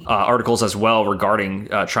articles as well regarding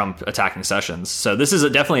Trump attacking Sessions. So this is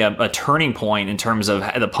definitely a turning point in terms of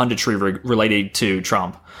the punditry related to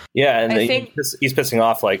Trump. Yeah, and he's pissing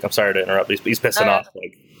off, like, I'm sorry to interrupt, he's pissing off,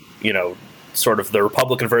 like, you know, sort of the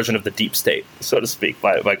Republican version of the deep state, so to speak,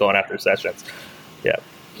 by going after Sessions. Yeah.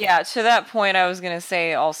 Yeah, to that point, I was going to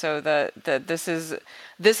say also that this is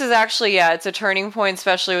actually, it's a turning point,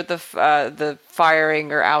 especially with the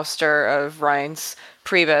firing or ouster of Reince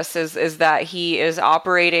Priebus, is that he is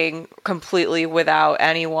operating completely without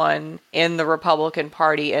anyone in the Republican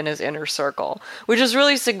Party in his inner circle, which is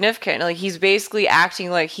really significant. Like, he's basically acting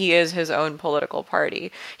like he is his own political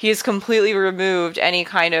party. He has completely removed any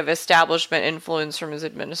kind of establishment influence from his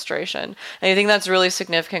administration. And I think that's really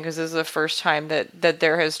significant because this is the first time that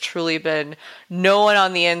there has truly been no one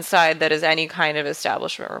on the inside that is any kind of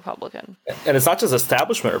establishment Republican. And it's not just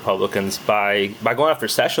establishment Republicans. By going after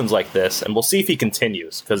Sessions like this, and we'll see if he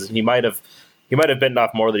continues, because he might have bitten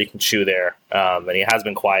off more than he can chew there, and he has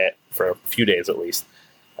been quiet for a few days at least.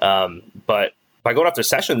 But by going after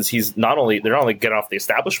Sessions, they're not only getting off the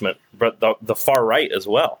establishment, but the far right as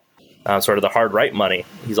well. Sort of the hard right money.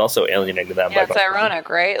 He's also alienating them. Yeah, it's ironic,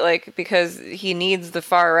 right? Like, because he needs the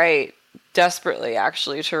far right desperately,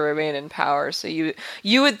 actually, to remain in power. So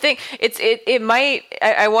you would think it might.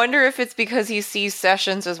 I wonder if it's because he sees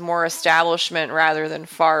Sessions as more establishment rather than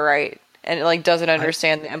far right, and like doesn't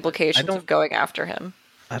understand the implications of going after him.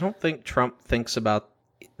 I don't think Trump thinks about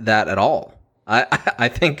that at all. I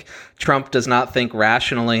think Trump does not think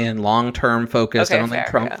rationally and long-term focused. Okay, I don't think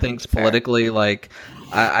Trump thinks politically. Like,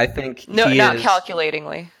 I think not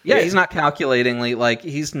calculatingly. Yeah, he's not calculatingly. Like,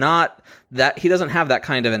 he's not that. He doesn't have that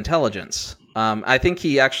kind of intelligence. I think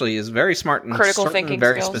he actually is very smart in critical thinking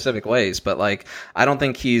very skills. Specific ways, but like, I don't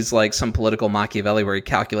think he's like some political Machiavelli where he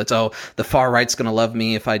calculates, oh, the far right's going to love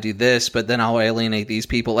me if I do this, but then I'll alienate these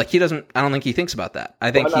people. Like, he doesn't. I don't think he thinks about that.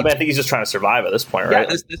 I think I think he's just trying to survive at this point, right?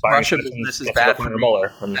 Yeah, this Russia business is bad for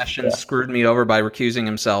Mueller. Sessions screwed me over by recusing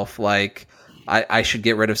himself. Like, I should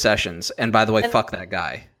get rid of Sessions. And by the way, fuck that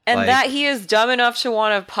guy. And that he is dumb enough to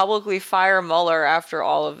want to publicly fire Mueller after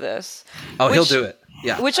all of this. Oh, he'll do it.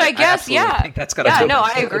 Yeah, which I guess, I think that's happen. No,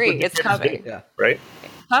 I agree. It's coming. Yeah, right.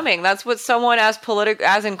 It's coming. That's what someone as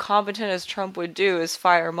incompetent as Trump would do, is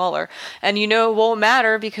fire Mueller. And it won't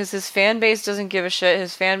matter because his fan base doesn't give a shit.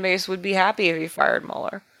 His fan base would be happy if he fired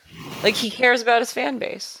Mueller. Like, he cares about his fan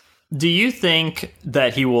base. Do you think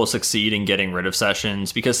that he will succeed in getting rid of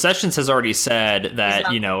Sessions? Because Sessions has already said that,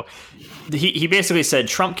 he basically said,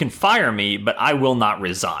 Trump can fire me, but I will not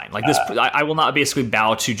resign. Like, this, I will not basically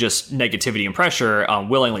bow to just negativity and pressure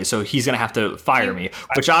willingly. So he's going to have to fire me,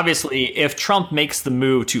 which obviously, if Trump makes the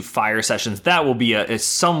move to fire Sessions, that will be a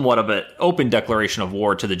somewhat of an open declaration of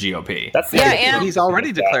war to the GOP. And he's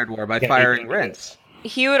already declared war by firing Reince.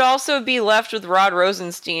 He would also be left with Rod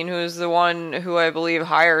Rosenstein, who's the one who I believe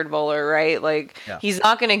hired Mueller, right? Like, he's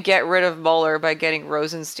not going to get rid of Mueller by getting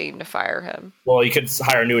Rosenstein to fire him. Well, you could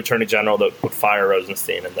hire a new attorney general that would fire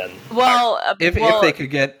Rosenstein, and then... If they could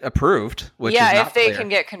get approved, which is not if they clear. Can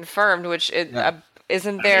get confirmed, which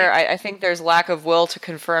isn't there. I think there's lack of will to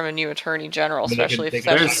confirm a new attorney general, especially if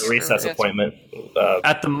there's a recess appointment.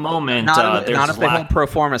 At the moment, not if they hold pro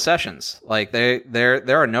forma sessions. Like,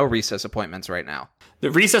 there are no recess appointments right now. The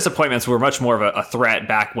recess appointments were much more of a threat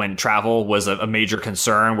back when travel was a major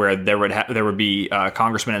concern, where there would be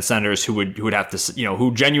congressmen and senators who would have to,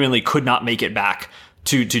 who genuinely could not make it back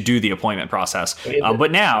to do the appointment process.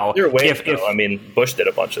 But now, Bush did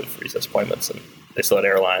a bunch of recess appointments, and they still had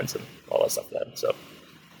airlines and all that stuff then. So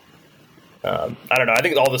I don't know. I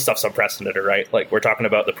think all this stuff's unprecedented, right? Like, we're talking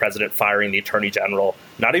about the president firing the attorney general,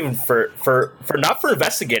 not even for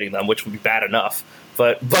investigating them, which would be bad enough.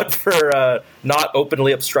 But for not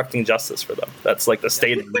openly obstructing justice for them. That's like the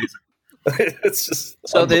stated reason. It's just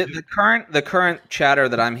so the current chatter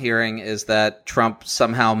that I'm hearing is that Trump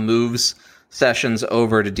somehow moves Sessions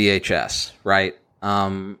over to DHS, right?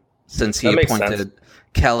 Since he appointed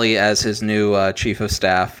Kelly as his new chief of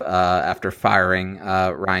staff after firing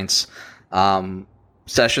Reince.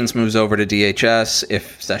 Sessions moves over to DHS,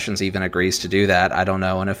 if Sessions even agrees to do that. I don't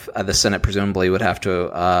know, and if the Senate presumably would have to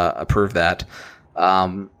approve that.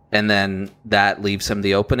 And then that leaves him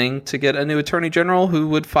the opening to get a new attorney general who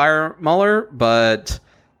would fire Mueller, but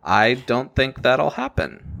I don't think that'll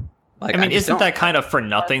happen. Like, I mean, isn't that kind of for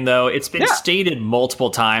nothing though? It's been stated multiple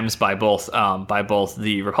times by both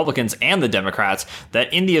the Republicans and the Democrats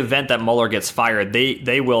that in the event that Mueller gets fired,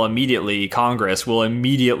 Congress will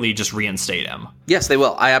immediately just reinstate him. Yes, they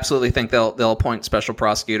will. I absolutely think they'll appoint Special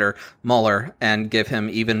Prosecutor Mueller and give him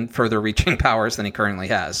even further reaching powers than he currently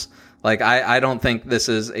has. Like, I don't think this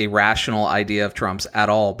is a rational idea of Trump's at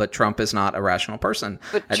all, but Trump is not a rational person.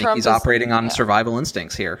 But I think he's operating on survival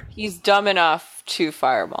instincts here. He's dumb enough to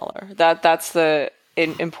fire Mueller. That's the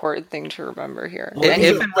important thing to remember here. Well,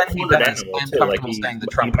 if and when he does, I'm comfortable saying the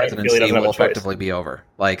Trump presidency will effectively be over.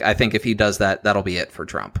 Like, I think if he does that, that'll be it for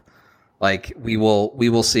Trump. Like, we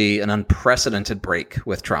will see an unprecedented break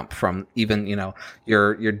with Trump from even,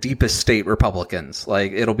 your deepest state Republicans.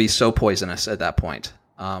 Like, it'll be so poisonous at that point.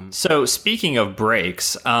 So speaking of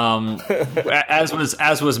breaks, as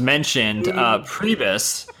was mentioned,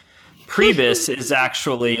 Priebus is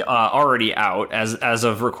actually already out as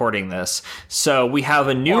of recording this. So we have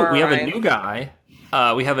a new guy.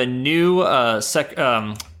 We have a new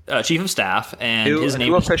chief of staff, and his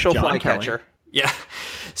name is official John flycatcher. Kelly. Yeah.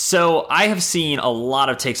 So I have seen a lot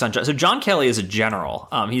of takes on John. So John Kelly is a general.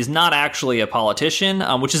 He's not actually a politician,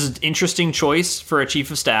 which is an interesting choice for a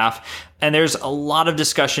chief of staff. And there's a lot of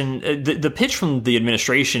discussion. The pitch from the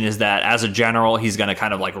administration is that as a general, he's going to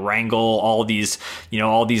kind of like wrangle all these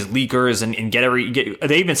leakers and get.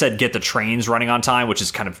 They even said get the trains running on time, which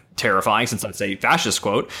is kind of terrifying since that's a fascist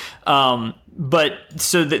quote. But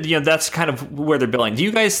so that's kind of where they're building. Do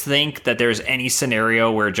you guys think that there's any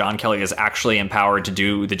scenario where John Kelly is actually empowered to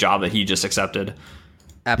do the job that he just accepted?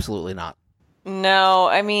 Absolutely not. No,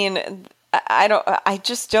 I mean, I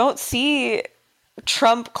just don't see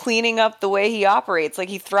Trump cleaning up the way he operates. Like,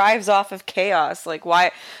 he thrives off of chaos. Like,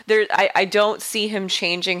 why I don't see him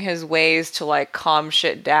changing his ways to like calm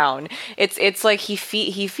shit down. It's like he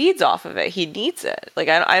feeds off of it. He needs it. Like,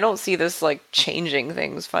 I don't see this like changing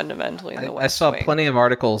things fundamentally in the West I saw Wing. plenty of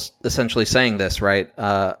articles essentially saying this, right,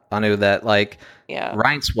 Anu, that like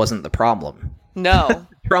Reince wasn't the problem. No.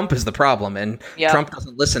 Trump is the problem, and Trump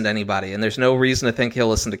doesn't listen to anybody, and there's no reason to think he'll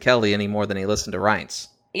listen to Kelly any more than he listened to Reince.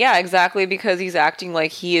 Yeah, exactly, because he's acting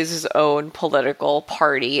like he is his own political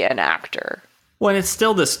party and actor. Well, and it's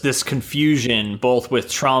still this confusion both with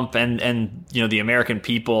Trump and the American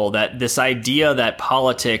people, that this idea that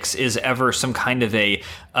politics is ever some kind of a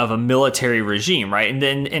military regime, right? And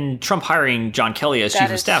then Trump hiring John Kelly as chief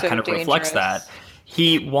of staff kind of reflects that.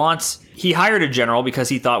 He hired a general because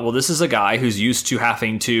he thought, well, this is a guy who's used to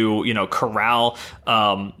having to, corral,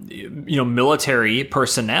 military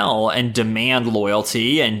personnel and demand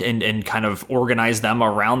loyalty and kind of organize them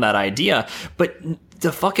around that idea. But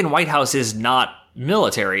the fucking White House is not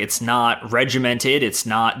military. It's not regimented. It's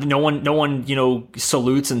not, no one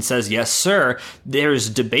salutes and says, yes, sir. There's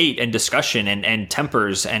debate and discussion and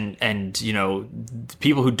tempers and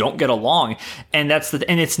people who don't get along. And it's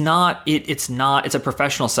a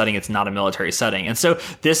professional setting. It's not a military setting. And so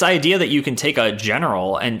this idea that you can take a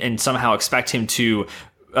general and somehow expect him to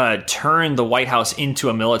turn the White House into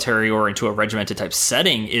a military or into a regimented type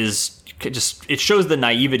setting it shows the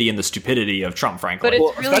naivety and the stupidity of Trump, frankly. But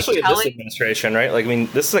it's really especially in this administration, right? Like, I mean,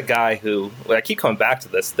 this is a guy who, I keep coming back to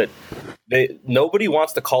this, that nobody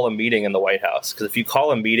wants to call a meeting in the White House, because if you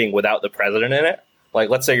call a meeting without the president in it,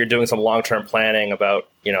 like, let's say you're doing some long-term planning about,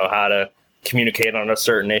 how to communicate on a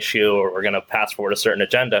certain issue, or we're going to pass forward a certain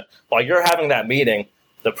agenda, while you're having that meeting,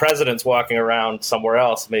 the president's walking around somewhere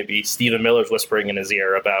else. Maybe Stephen Miller's whispering in his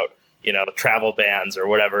ear about, travel bans or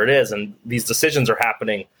whatever it is. And these decisions are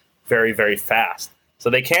happening very, very fast. So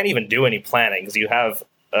they can't even do any planning, because you have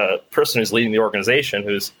a person who's leading the organization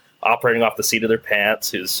who's operating off the seat of their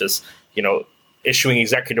pants, who's just, issuing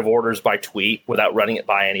executive orders by tweet without running it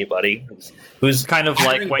by anybody, who's kind of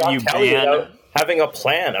like when you ban having a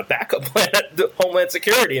plan, a backup plan at Homeland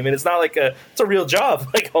Security. I mean, it's not like it's a real job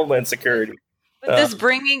like Homeland Security. But this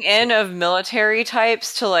bringing in of military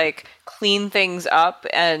types to like clean things up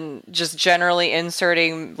and just generally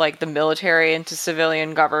inserting like the military into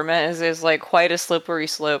civilian government is like quite a slippery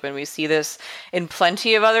slope. And we see this in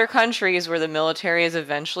plenty of other countries where the military is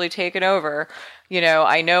eventually taken over.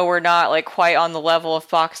 I know we're not like quite on the level of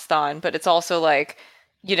Pakistan, but it's also like,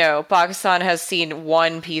 Pakistan has seen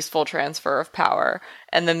one peaceful transfer of power,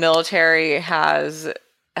 and the military has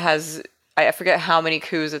I forget how many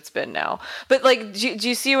coups it's been now. But like, do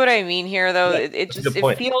you see what I mean here, though? Yeah,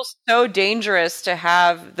 it feels so dangerous to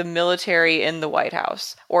have the military in the White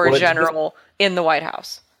House or a general in the White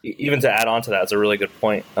House. Even to add on to that, it's a really good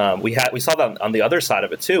point. We saw that on the other side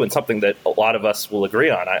of it too, and something that a lot of us will agree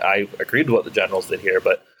on. I agreed with what the generals did here,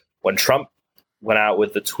 but when Trump went out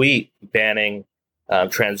with the tweet banning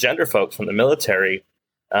transgender folks from the military,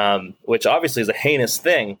 which obviously is a heinous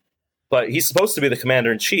thing. But he's supposed to be the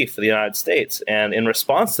commander-in-chief of the United States. And in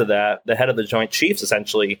response to that, the head of the Joint Chiefs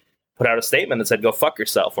essentially put out a statement that said, go fuck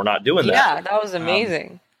yourself. We're not doing that. Yeah, that was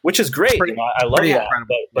amazing. Which is great. I love that.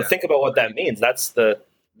 But think about what that means. That's the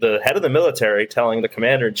head of the military telling the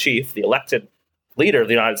commander-in-chief, the elected leader of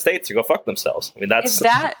the United States, to go fuck themselves. I mean, that's...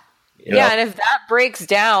 And if that breaks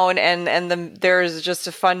down and there's just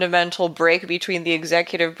a fundamental break between the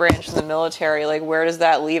executive branch and the military, like, where does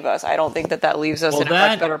that leave us? I don't think that leaves us in a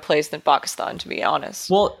much better place than Pakistan, to be honest.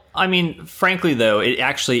 Well, I mean, frankly, though, it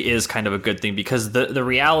actually is kind of a good thing, because the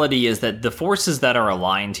reality is that the forces that are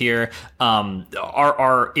aligned here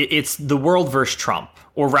it's the world versus Trump.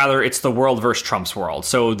 Or rather, it's the world versus Trump's world.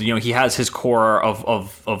 So, he has his core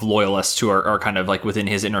of loyalists who are kind of like within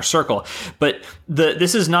his inner circle. But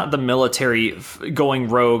this is not the military going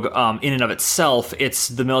rogue in and of itself. It's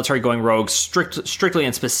the military going rogue strictly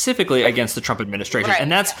and specifically against the Trump administration. Right.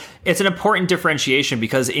 And it's an important differentiation,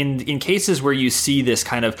 because in cases where you see this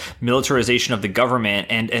kind of militarization of the government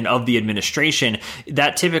and of the administration,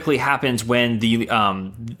 that typically happens when the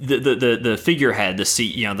figurehead,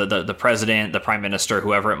 the president, the prime minister,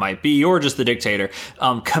 whoever it might be, or just the dictator,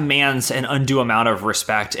 commands an undue amount of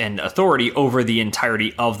respect and authority over the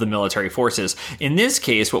entirety of the military forces. In this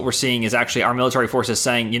case, what we're seeing is actually our military forces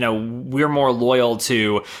saying, we're more loyal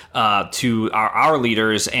to our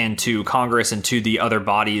leaders and to Congress and to the other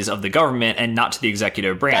bodies of the government, and not to the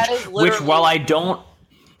executive branch. Which, while I don't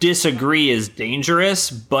disagree, is dangerous,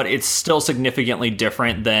 but it's still significantly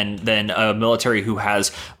different than a military who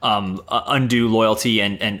has undue loyalty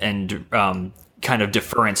and kind of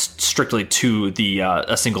deference strictly to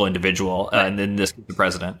a single individual, and in this case, the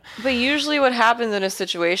president. But usually what happens in a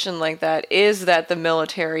situation like that is that the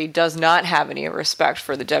military does not have any respect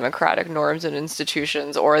for the democratic norms and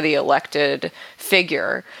institutions or the elected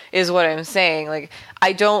figure, is what I'm saying. Like,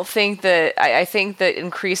 I think that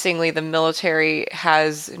increasingly the military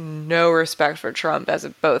has no respect for Trump as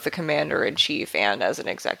both a commander-in-chief and as an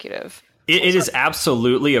executive. It is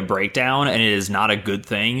absolutely a breakdown, and it is not a good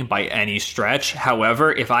thing by any stretch.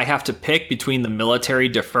 However, if I have to pick between the military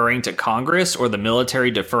deferring to Congress or the military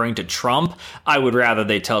deferring to Trump, I would rather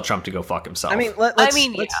they tell Trump to go fuck himself. I mean,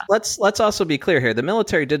 let's also be clear here. The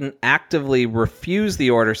military didn't actively refuse the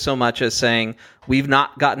order so much as saying, we've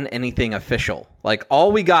not gotten anything official. Like,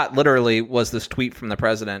 all we got literally was this tweet from the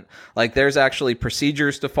president. Like, there's actually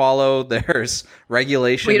procedures to follow. There's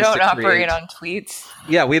regulations. We don't operate on tweets.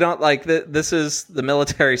 Yeah, we don't, like, this is the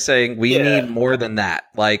military saying we need more than that.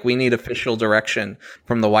 Like, we need official direction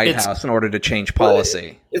from the White House in order to change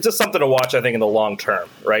policy. It's just something to watch, I think, in the long term,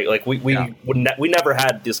 right? Like, we never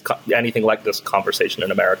had anything like this conversation in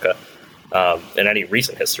America, in any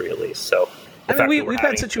recent history, at least. So, I mean, we've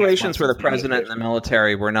had situations where the president and the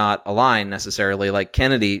military were not aligned necessarily. Like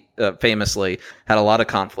Kennedy famously had a lot of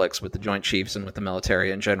conflicts with the Joint Chiefs and with the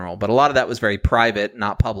military in general. But a lot of that was very private,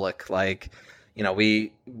 not public. Like,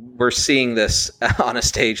 we're seeing this on a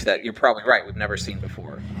stage that you're probably right, we've never seen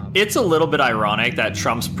before. It's a little bit ironic that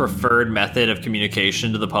Trump's preferred method of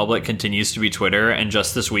communication to the public continues to be Twitter. And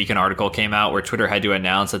just this week, an article came out where Twitter had to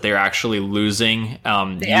announce that they're actually losing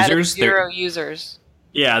users. Zero users.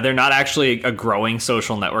 Yeah, they're not actually a growing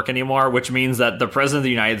social network anymore, which means that the president of the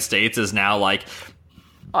United States is now like,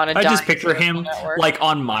 I just picture him like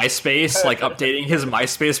on MySpace, like updating his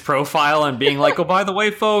MySpace profile and being like, oh, by the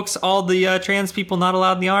way, folks, all the trans people not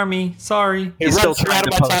allowed in the army. Sorry. He's still trying to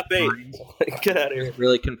top 8. Get out of here.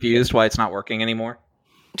 Really confused why it's not working anymore.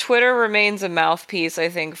 Twitter remains a mouthpiece, I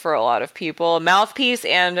think, for a lot of people. A mouthpiece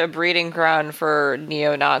and a breeding ground for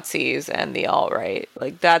neo-Nazis and the alt-right.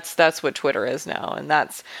 Like, that's what Twitter is now. And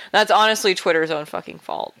that's honestly Twitter's own fucking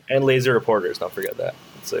fault. And lazy reporters, don't forget that.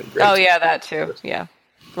 It's a great that too. Yeah.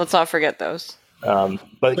 Let's not forget those.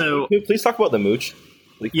 But please talk about the mooch.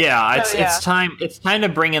 Yeah, it's time. It's time to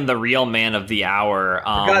bring in the real man of the hour.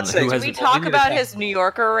 Can we talk about his New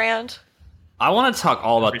Yorker rant? I want to talk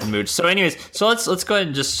all about the mooch. So anyways, let's go ahead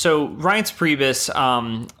and Reince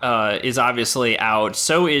Priebus is obviously out.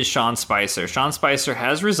 So is Sean Spicer. Sean Spicer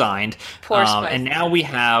has resigned. Poor Spicer. And now we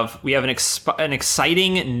have an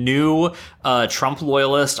exciting new Trump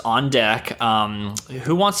loyalist on deck.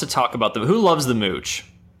 Who wants to talk about who loves the mooch?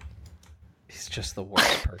 He's just the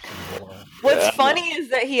worst person in the world. What's funny is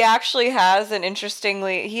that he actually has an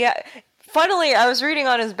funnily, I was reading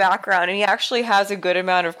on his background, and he actually has a good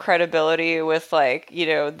amount of credibility with,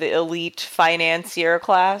 the elite financier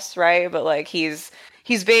class, right? But, he's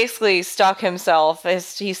basically stuck himself.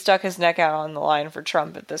 He stuck his neck out on the line for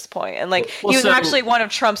Trump at this point. And, he was actually one of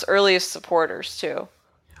Trump's earliest supporters, too.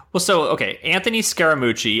 Well, so, okay, Anthony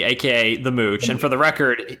Scaramucci, a.k.a. The Mooch, and for the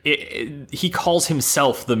record, he calls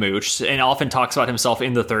himself The Mooch and often talks about himself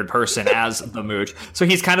in the third person as The Mooch. So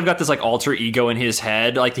he's kind of got this, like, alter ego in his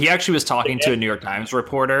head. Like, he actually was talking to a New York Times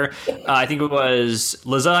reporter. I think it was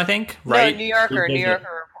Liza, I think, right? No, New Yorker reporter.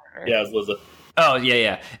 Yeah, it was Liza. Oh,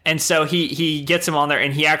 yeah. And so he gets him on there,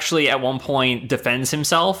 and he actually, at one point, defends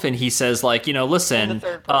himself, and he says, like, listen...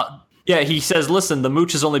 he says, listen, the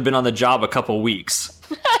Mooch has only been on the job a couple weeks.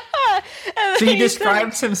 So he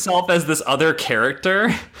describes himself as this other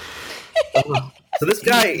character. So this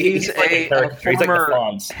guy, he's like a character. He's like the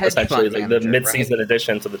Fonz, essentially, like the mid-season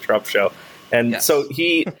addition to the Trump show. And so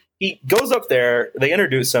he goes up there, they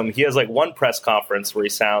introduce him, he has like one press conference where he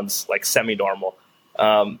sounds like semi-normal.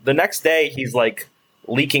 The next day, he's like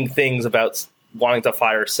leaking things about wanting to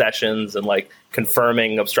fire Sessions and like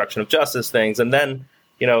confirming obstruction of justice things. And then,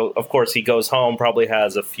 of course, he goes home, probably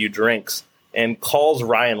has a few drinks, and calls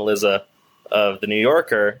Ryan Liza of The New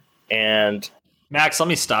Yorker. And Max, let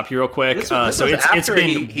me stop you real quick. This was after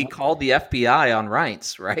he called the FBI on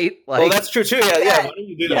Reince, right? Well, that's true too. Yeah. Why don't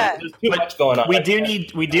you do that? There's too much going on. We do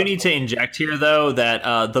need to inject here, though,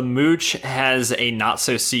 that the Mooch has a not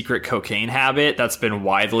so secret cocaine habit that's been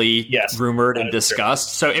widely rumored and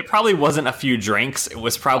discussed. So it probably wasn't a few drinks; it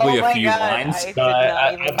was probably a few lines. I've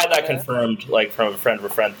had that confirmed, like from a friend of a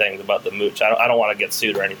friend things about the Mooch. I don't want to get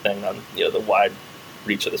sued or anything on the wide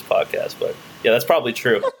reach of this podcast, but yeah, that's probably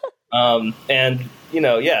true.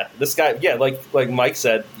 This guy, like Mike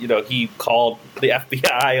said, he called the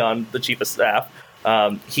FBI on the chief of staff.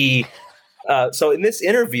 So in this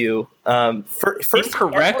interview, first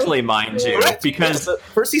incorrectly, mind you, because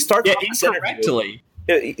first he starts off incorrectly.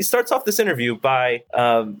 He starts off this interview by,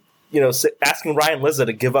 asking Ryan Liza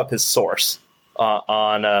to give up his source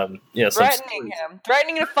on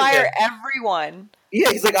threatening to fire everyone.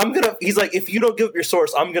 Yeah, he's like, if you don't give up your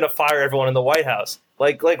source, I'm gonna fire everyone in the White House.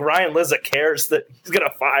 Like Ryan Liza cares that he's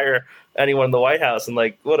gonna fire anyone in the White House, and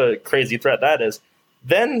like, what a crazy threat that is.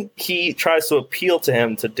 Then he tries to appeal to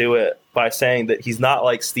him to do it by saying that he's not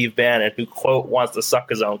like Steve Bannon, who, quote, wants to suck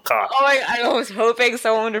his own cock. Oh, I was hoping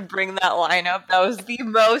someone would bring that line up. That was the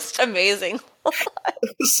most amazing.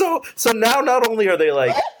 So now not only are they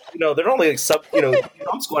like, they're only like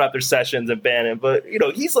Trump's going after Sessions and Bannon, but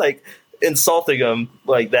he's like insulting him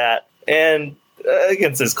like that and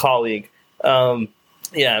against his colleague.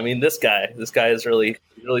 This guy is really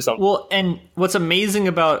something. Well, and what's amazing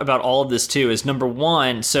about all of this too is, number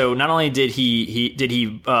one, so not only did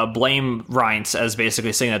he blame Reince as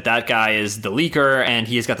basically saying that guy is the leaker and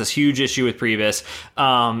he's got this huge issue with Priebus.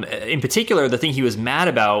 In particular, the thing he was mad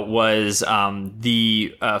about was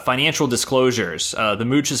the financial disclosures, the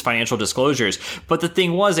Mooch's financial disclosures. But the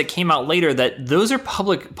thing was, it came out later that those are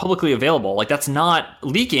publicly available. Like, that's not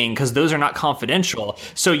leaking because those are not confidential.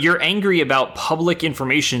 So you're angry about public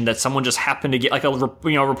information that someone just happened to get, like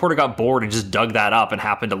a reporter got bored and just dug that up and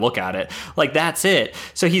happened to look at it. Like, that's it.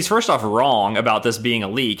 So he's first off wrong about this being a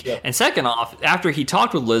leak. Yep. And second off, after he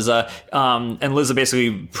talked with Liza, and Liza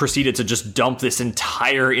basically proceeded to just dump this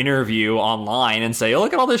entire interview online and say, oh,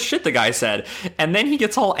 look at all this shit the guy said. And then he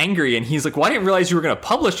gets all angry and he's like, well, I didn't realize you were going to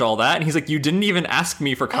publish all that. And he's like, you didn't even ask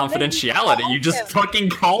me for confidentiality. You just fucking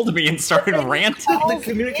called me and started ranting. The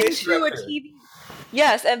communication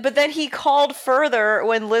Yes, but then he called further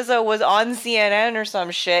when Lizzo was on CNN or some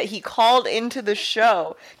shit. He called into the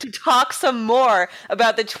show to talk some more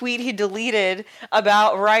about the tweet he deleted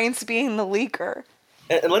about Reince being the leaker.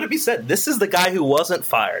 And let it be said, this is the guy who wasn't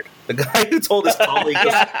fired. The guy who told his colleague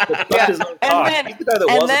to fuck his own cock.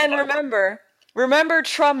 And then remember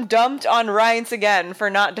Trump dumped on Reince again for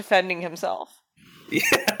not defending himself. Yeah,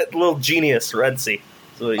 little genius, Renzi.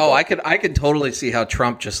 I could totally see how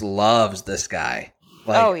Trump just loves this guy.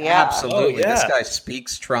 Absolutely. This guy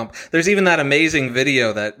speaks Trump. There's even that amazing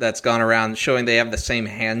video that's gone around showing they have the same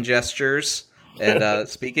hand gestures and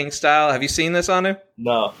speaking style. Have you seen this, Anu?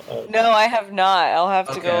 No. No, I have not. I'll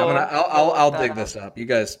have to go. I'll dig this up. You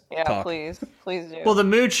guys talk. Please do. Well, the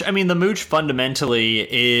Mooch fundamentally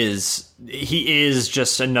is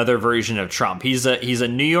just another version of Trump. He's a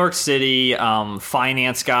New York City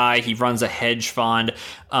finance guy. He runs a hedge fund.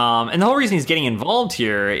 And the whole reason he's getting involved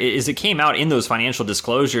here is it came out in those financial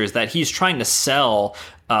disclosures that he's trying to sell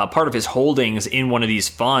part of his holdings in one of these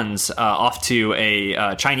funds off to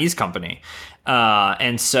a Chinese company.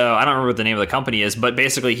 And so I don't remember what the name of the company is, but but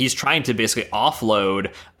basically he's trying to basically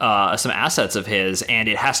offload some assets of his, and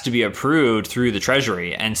it has to be approved through the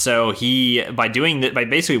Treasury. And so he, by doing that, by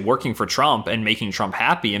basically working for Trump and making Trump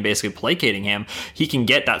happy and basically placating him, he can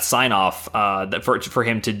get that sign off for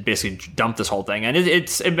him to basically dump this whole thing. And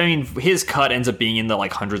I mean, his cut ends up being in the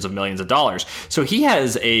like hundreds of millions of dollars. So he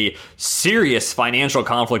has a serious financial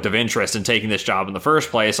conflict of interest in taking this job in the first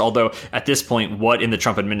place. Although at this point, what in the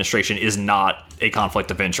Trump administration is not a conflict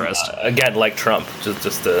of interest? Again, like Trump,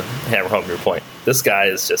 just to hammer home your point, this guy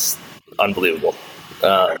is just unbelievable.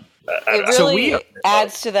 It really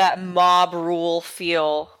adds to that mob rule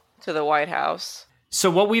feel to the White House. So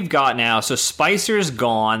what we've got now, so Spicer's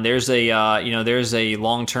gone. There's a there's a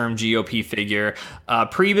long-term GOP figure.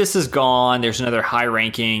 Priebus is gone. There's another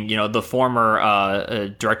high-ranking, the former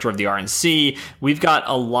director of the RNC. We've got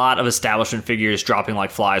a lot of establishment figures dropping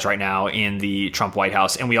like flies right now in the Trump White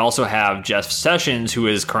House, and we also have Jeff Sessions, who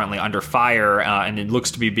is currently under fire, and it looks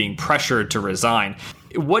to be being pressured to resign.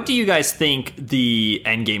 What do you guys think the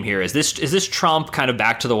end game here is? Is this Trump kind of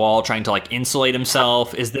back to the wall, trying to like insulate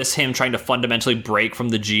himself? Is this him trying to fundamentally break from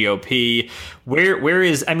the GOP? Where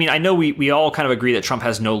is? I mean, I know we all kind of agree that Trump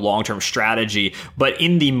has no long-term strategy, but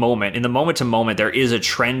in the moment to moment, there is a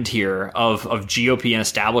trend here of GOP and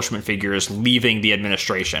establishment figures leaving the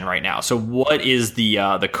administration right now. So what is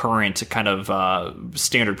the current kind of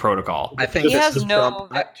standard protocol? I think he has no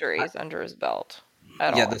victories under his belt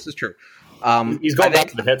at all. Yeah, this is true. He's going back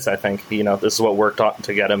to the hits. I think this is what worked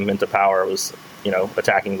to get him into power was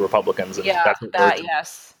attacking Republicans. And yeah, that's what that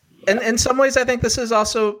yes. And in some ways, I think this is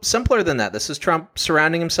also simpler than that. This is Trump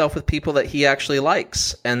surrounding himself with people that he actually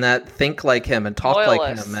likes and that think like him and talk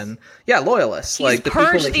Loyalists. like him, and loyalists, He's like the people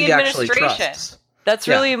purged that the he actually administration. trusts. That's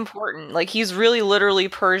really important. Like he's really literally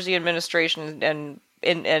purged the administration and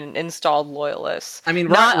installed loyalists. I mean,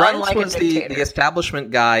 Not Reince unlike was a the dictator. establishment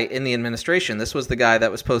guy in the administration. This was the guy that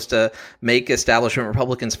was supposed to make establishment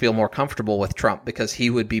Republicans feel more comfortable with Trump because he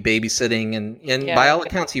would be babysitting and by all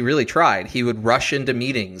accounts, he really tried. He would rush into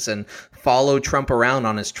meetings and follow Trump around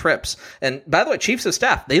on his trips. And by the way, chiefs of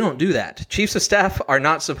staff, they don't do that. Chiefs of staff are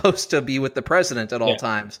not supposed to be with the president at all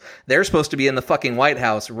times. They're supposed to be in the fucking White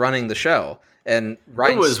House running the show. And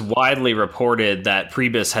it was widely reported that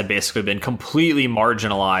Priebus had basically been completely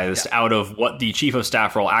marginalized out of what the chief of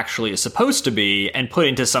staff role actually is supposed to be and put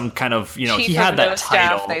into some kind of, Chief he had of that no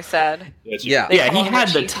title. Staff, they said. Yeah. They Yeah, he called him had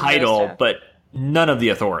the Chief of no title, staff. but none of the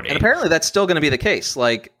authority. And apparently that's still going to be the case.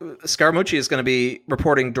 Like, Scaramucci is going to be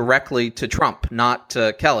reporting directly to Trump, not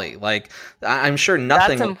to Kelly. Like, I'm sure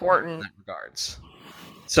nothing That's will important. in that regards.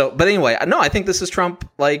 So, but anyway, no, I think this is Trump,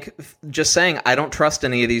 like, just saying, I don't trust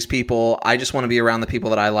any of these people. I just want to be around the people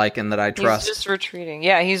that I like and that I trust. He's just retreating.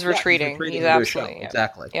 Yeah, he's retreating. He's into a show. absolutely.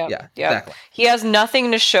 Exactly. Yep. Yeah, Yep. exactly. He has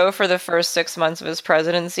nothing to show for the first 6 months of his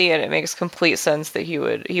presidency, and it makes complete sense that he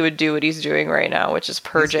would do what he's doing right now, which is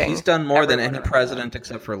purging. He's done more than everyone any around. president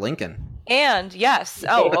except for Lincoln. And yes,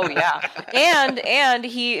 oh yeah, and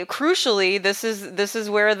he crucially, this is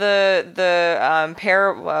where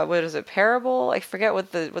what is it, parable? I forget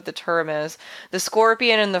what the term is. The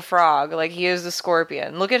scorpion and the frog. Like he is the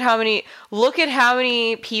scorpion. Look at how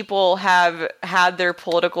many people have had their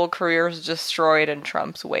political careers destroyed in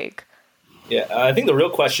Trump's wake. Yeah, I think the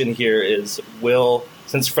real question here is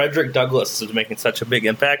since Frederick Douglass is making such a big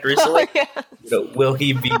impact recently, will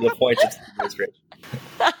he be appointed to the administration?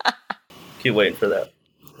 Keep waiting for that.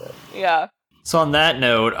 Yeah. So on that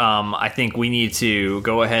note, I think we need to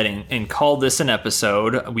go ahead and call this an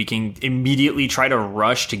episode. We can immediately try to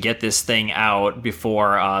rush to get this thing out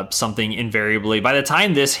before something invariably. By the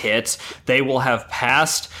time this hits, they will have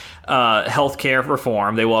passed healthcare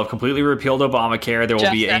reform. They will have completely repealed Obamacare. There will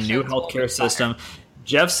be a new healthcare system.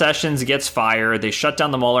 Jeff Sessions gets fired. They shut down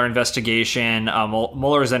the Mueller investigation.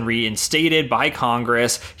 Mueller is then reinstated by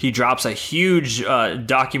Congress. He drops a huge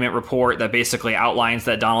document report that basically outlines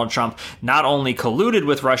that Donald Trump not only colluded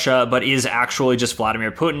with Russia, but is actually just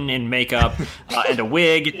Vladimir Putin in makeup and a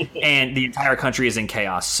wig, and the entire country is in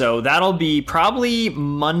chaos. So that'll be probably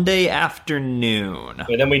Monday afternoon.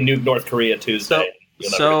 And then we nuke North Korea Tuesday.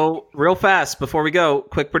 So real fast, before we go,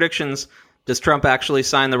 quick predictions. Does Trump actually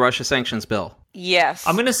sign the Russia sanctions bill? Yes.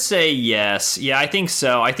 I'm going to say yes. Yeah, I think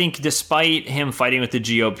so. I think despite him fighting with the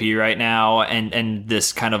GOP right now and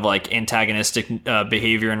this kind of like antagonistic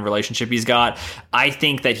behavior and relationship he's got, I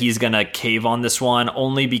think that he's going to cave on this one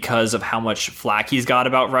only because of how much flack he's got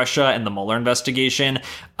about Russia and the Mueller investigation.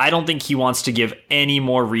 I don't think he wants to give any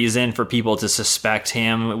more reason for people to suspect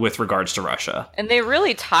him with regards to Russia. And they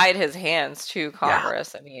really tied his hands to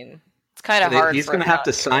Congress. Yeah. I mean, It's kind of hard. He's for going to him have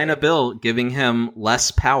to sign a bill giving him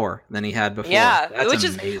less power than he had before. Yeah, That's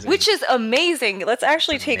amazing. which is amazing. Let's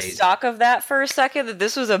actually take stock of that for a second. That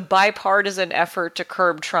this was a bipartisan effort to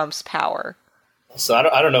curb Trump's power. So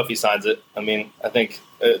I don't know if he signs it. I mean, I think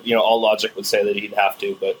all logic would say that he'd have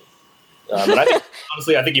to, but and I think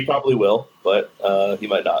honestly, I think he probably will, but he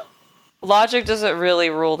might not. Logic doesn't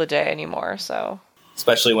really rule the day anymore, so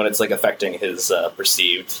especially when it's like affecting his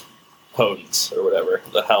perceived opponents or whatever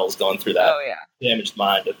the hell's going through that damaged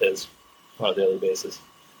mind of his on a daily basis.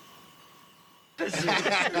 It's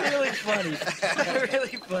really funny.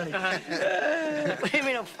 Really funny. What do you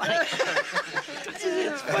mean I'm funny?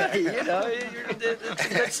 It's funny, it's a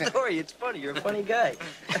good story. It's funny. You're a funny guy.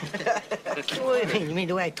 What do you mean? You mean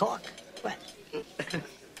the way I talk? What?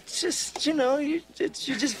 It's just,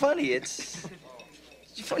 you're just funny. It's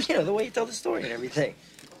funny, the way you tell the story and everything.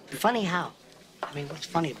 Funny how? I mean, what's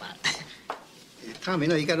funny about it? Yeah, Tommy,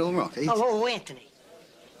 no, you got it all wrong. Oh, Anthony.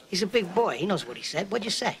 He's a big boy. He knows what he said. What'd you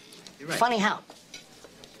say? You're right. Funny how?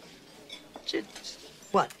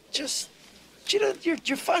 What? Just,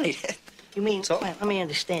 you're funny. You mean, well, let me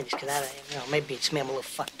understand this, because maybe it's me, I'm a little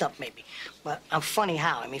fucked up, maybe. But I'm funny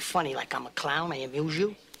how? I mean, funny like I'm a clown, I amuse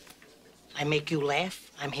you? I make you laugh?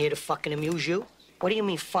 I'm here to fucking amuse you? What do you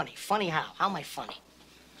mean funny? Funny how? How am I funny?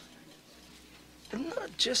 No,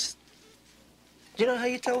 just, how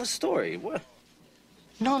you tell the story. What?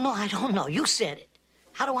 No, I don't know. You said it.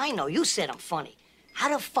 How do I know? You said I'm funny. How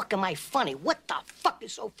the fuck am I funny? What the fuck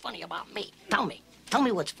is so funny about me? Tell me. Tell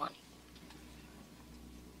me what's funny.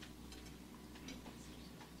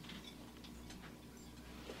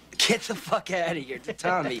 Get the fuck out of here,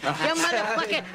 Tommy. You motherfucker.